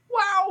 oh,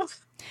 wow.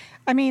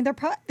 I mean,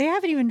 they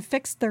haven't even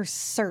fixed their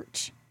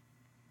search.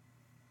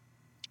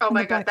 Oh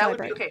my God, that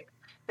would be okay.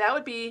 That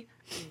would be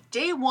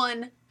day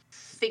one,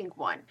 thing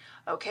one.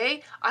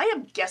 Okay, I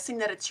am guessing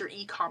that it's your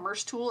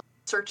e-commerce tool.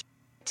 Search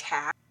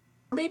tag.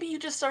 Maybe you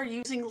just start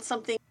using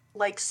something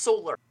like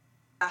Solar,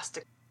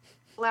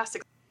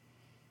 elastic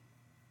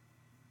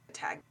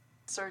tag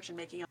search and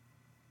making.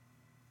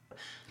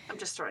 I'm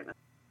just throwing that.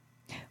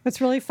 What's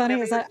really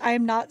funny is that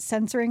I'm not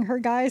censoring her,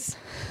 guys.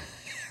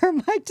 Her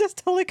mic just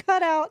totally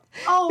cut out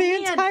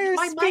the entire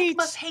my speech. mic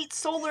must hate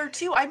Solar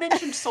too. I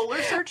mentioned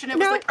Solar Search and it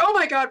was like, oh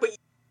my God, but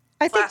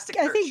I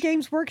think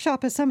Games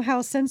Workshop is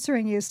somehow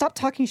censoring you. Stop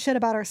talking shit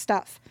about our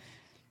stuff.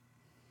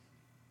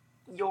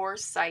 Your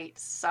site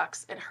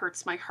sucks. It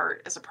hurts my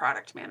heart as a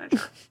product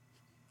manager.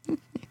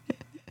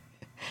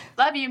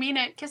 Love you, mean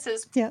it.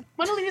 Kisses. Yeah.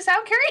 Want to leave us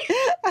out, Carrie?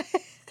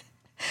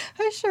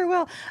 I sure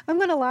will. I'm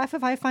going to laugh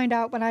if I find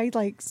out when I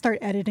start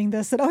editing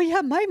this that, oh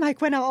yeah, my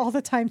mic went out all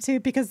the time too,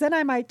 because then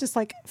I might just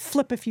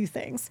flip a few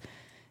things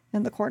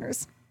in the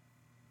corners.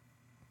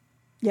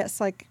 Yes,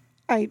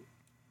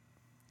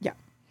 yeah.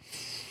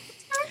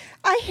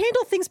 I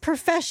handle things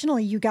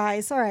professionally, you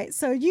guys. All right,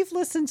 so you've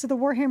listened to the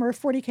Warhammer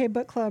 40k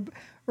book club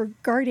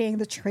regarding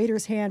The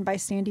Traitor's Hand by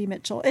Sandy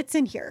Mitchell. It's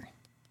in here.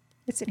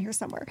 It's in here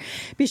somewhere.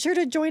 Be sure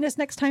to join us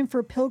next time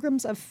for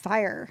Pilgrims of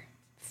Fire.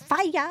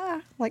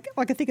 Fire! Like,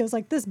 all I could think of was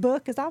like, this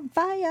book is on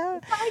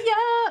fire.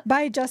 Fire!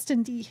 By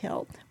Justin D.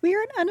 Hill. We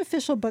are an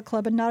unofficial book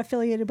club and not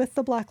affiliated with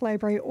the Black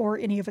Library or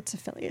any of its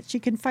affiliates. You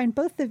can find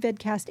both the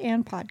vidcast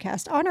and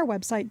podcast on our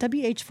website,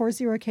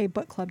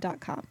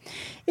 WH40kbookclub.com.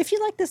 If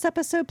you like this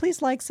episode,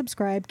 please like,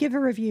 subscribe, give a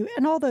review,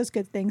 and all those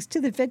good things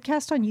to the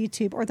vidcast on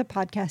YouTube or the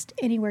podcast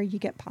anywhere you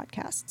get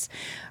podcasts.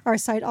 Our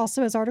site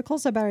also has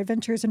articles about our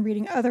adventures in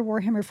reading other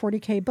Warhammer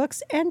 40k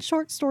books and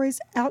short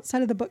stories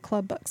outside of the book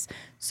club books.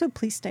 So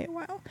please stay a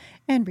while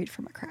and read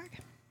from a crag.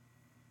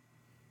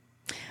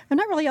 I'm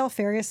not really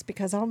Alfarius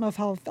because I don't know if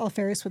how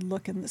Alfarius would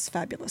look in this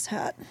fabulous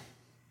hat.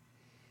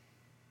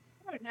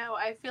 I don't know.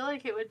 I feel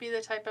like it would be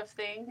the type of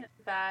thing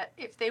that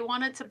if they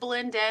wanted to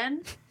blend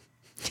in.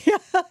 Yeah,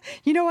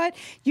 you know what?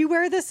 You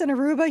wear this in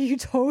Aruba, you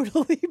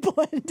totally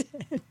blend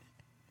in.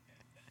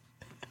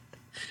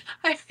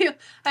 I feel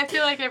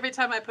like every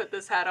time I put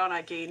this hat on,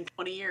 I gain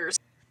 20 years.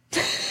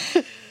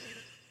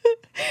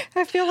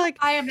 I feel like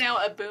I am now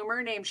a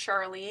boomer named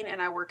Charlene,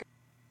 and I work.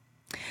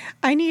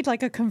 I need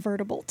like a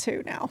convertible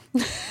too now.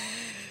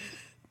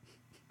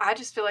 I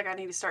just feel like I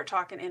need to start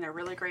talking in a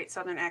really great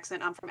Southern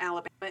accent. I'm from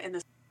Alabama, and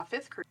this is my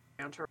 5th cruise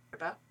down to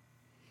Aruba.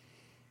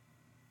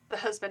 The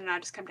husband and I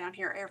just come down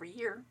here every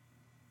year,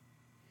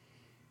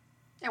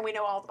 and we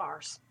know all the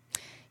bars.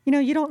 You know,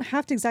 you don't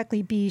have to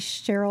exactly be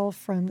Cheryl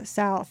from the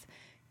South,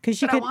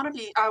 because you could.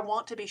 I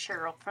want to be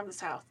Cheryl from the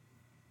South.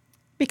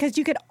 Because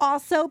you could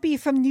also be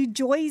from New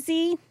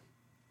Jersey.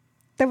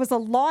 There was a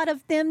lot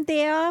of them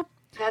there.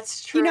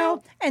 That's true. You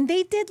know, and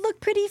they did look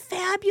pretty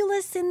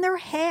fabulous in their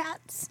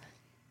hats.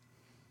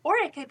 Or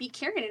it could be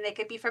Karen, and it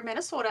could be from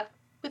Minnesota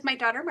with my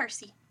daughter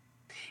Marcy.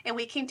 And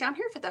we came down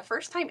here for the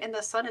first time, and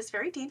the sun is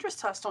very dangerous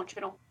to us, don't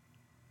you know?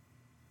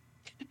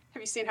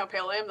 Have you seen how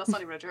pale I am? That's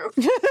not even a joke.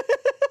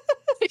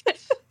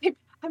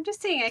 I'm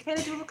just saying, I kind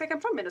of do look like I'm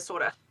from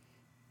Minnesota.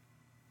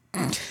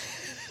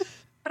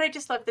 But I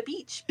just love the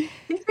beach.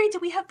 And granted,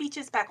 we have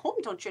beaches back home,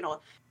 don't you know?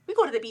 We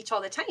go to the beach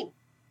all the time.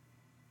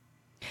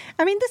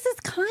 I mean, this is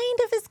kind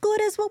of as good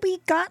as what we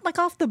got, like,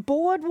 off the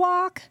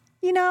boardwalk,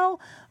 you know?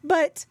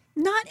 But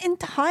not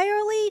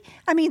entirely.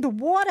 I mean, the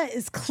water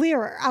is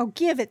clearer. I'll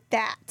give it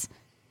that.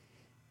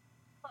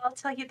 Well, I'll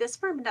tell you this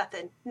for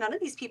nothing. None of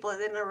these people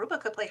in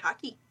Aruba could play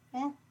hockey.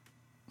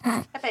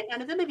 I bet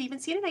none of them have even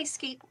seen an ice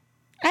skate.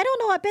 I don't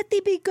know. I bet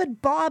they'd be good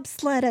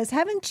bobsledders.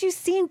 Haven't you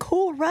seen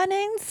Cool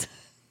Runnings?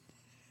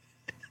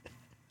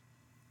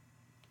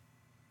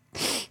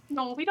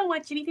 No, we don't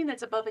watch anything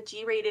that's above a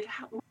G-rated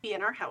movie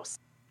in our house.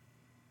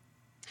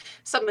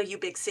 Some of you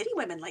big city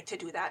women like to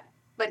do that,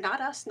 but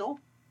not us, no.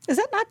 Is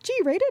that not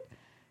G-rated?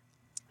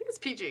 I think it's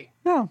PG.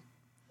 Oh.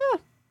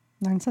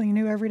 Learn something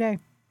new every day.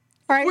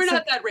 All right, We're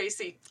not that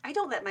racy. I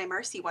don't let my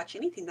Marcy watch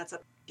anything that's a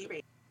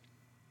G-rated.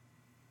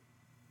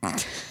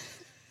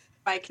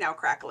 Mike now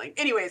crackling.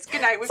 Anyways,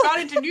 good night. We've got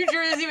into New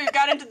Jersey. We've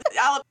got into the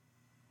Alabama.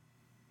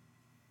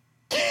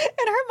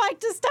 And her mic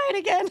just died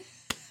again.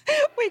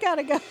 We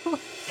gotta go.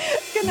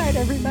 Good night,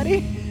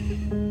 everybody.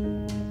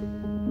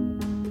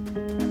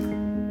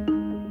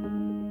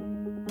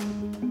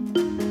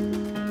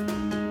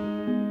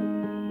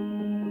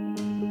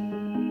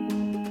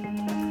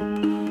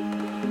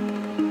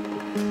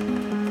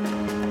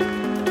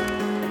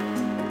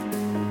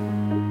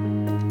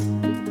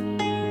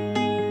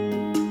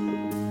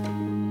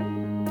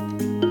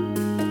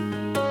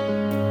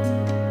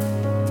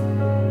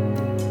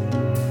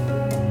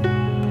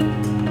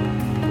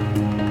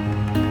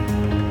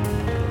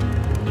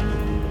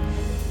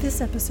 This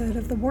episode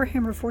of the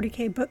Warhammer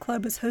 40k Book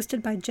Club is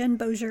hosted by Jen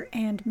Bozier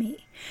and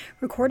me.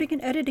 Recording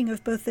and editing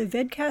of both the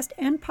vidcast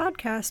and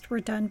podcast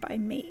were done by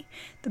me.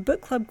 The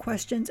book club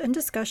questions and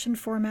discussion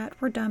format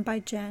were done by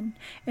Jen,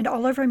 and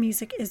all of our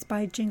music is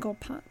by Jingle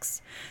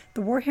Punks.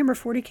 The Warhammer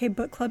 40k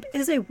Book Club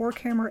is a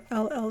Warhammer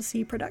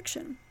LLC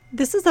production.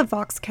 This is a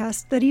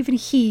Voxcast that even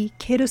he,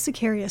 Cato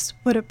Sicarius,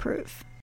 would approve.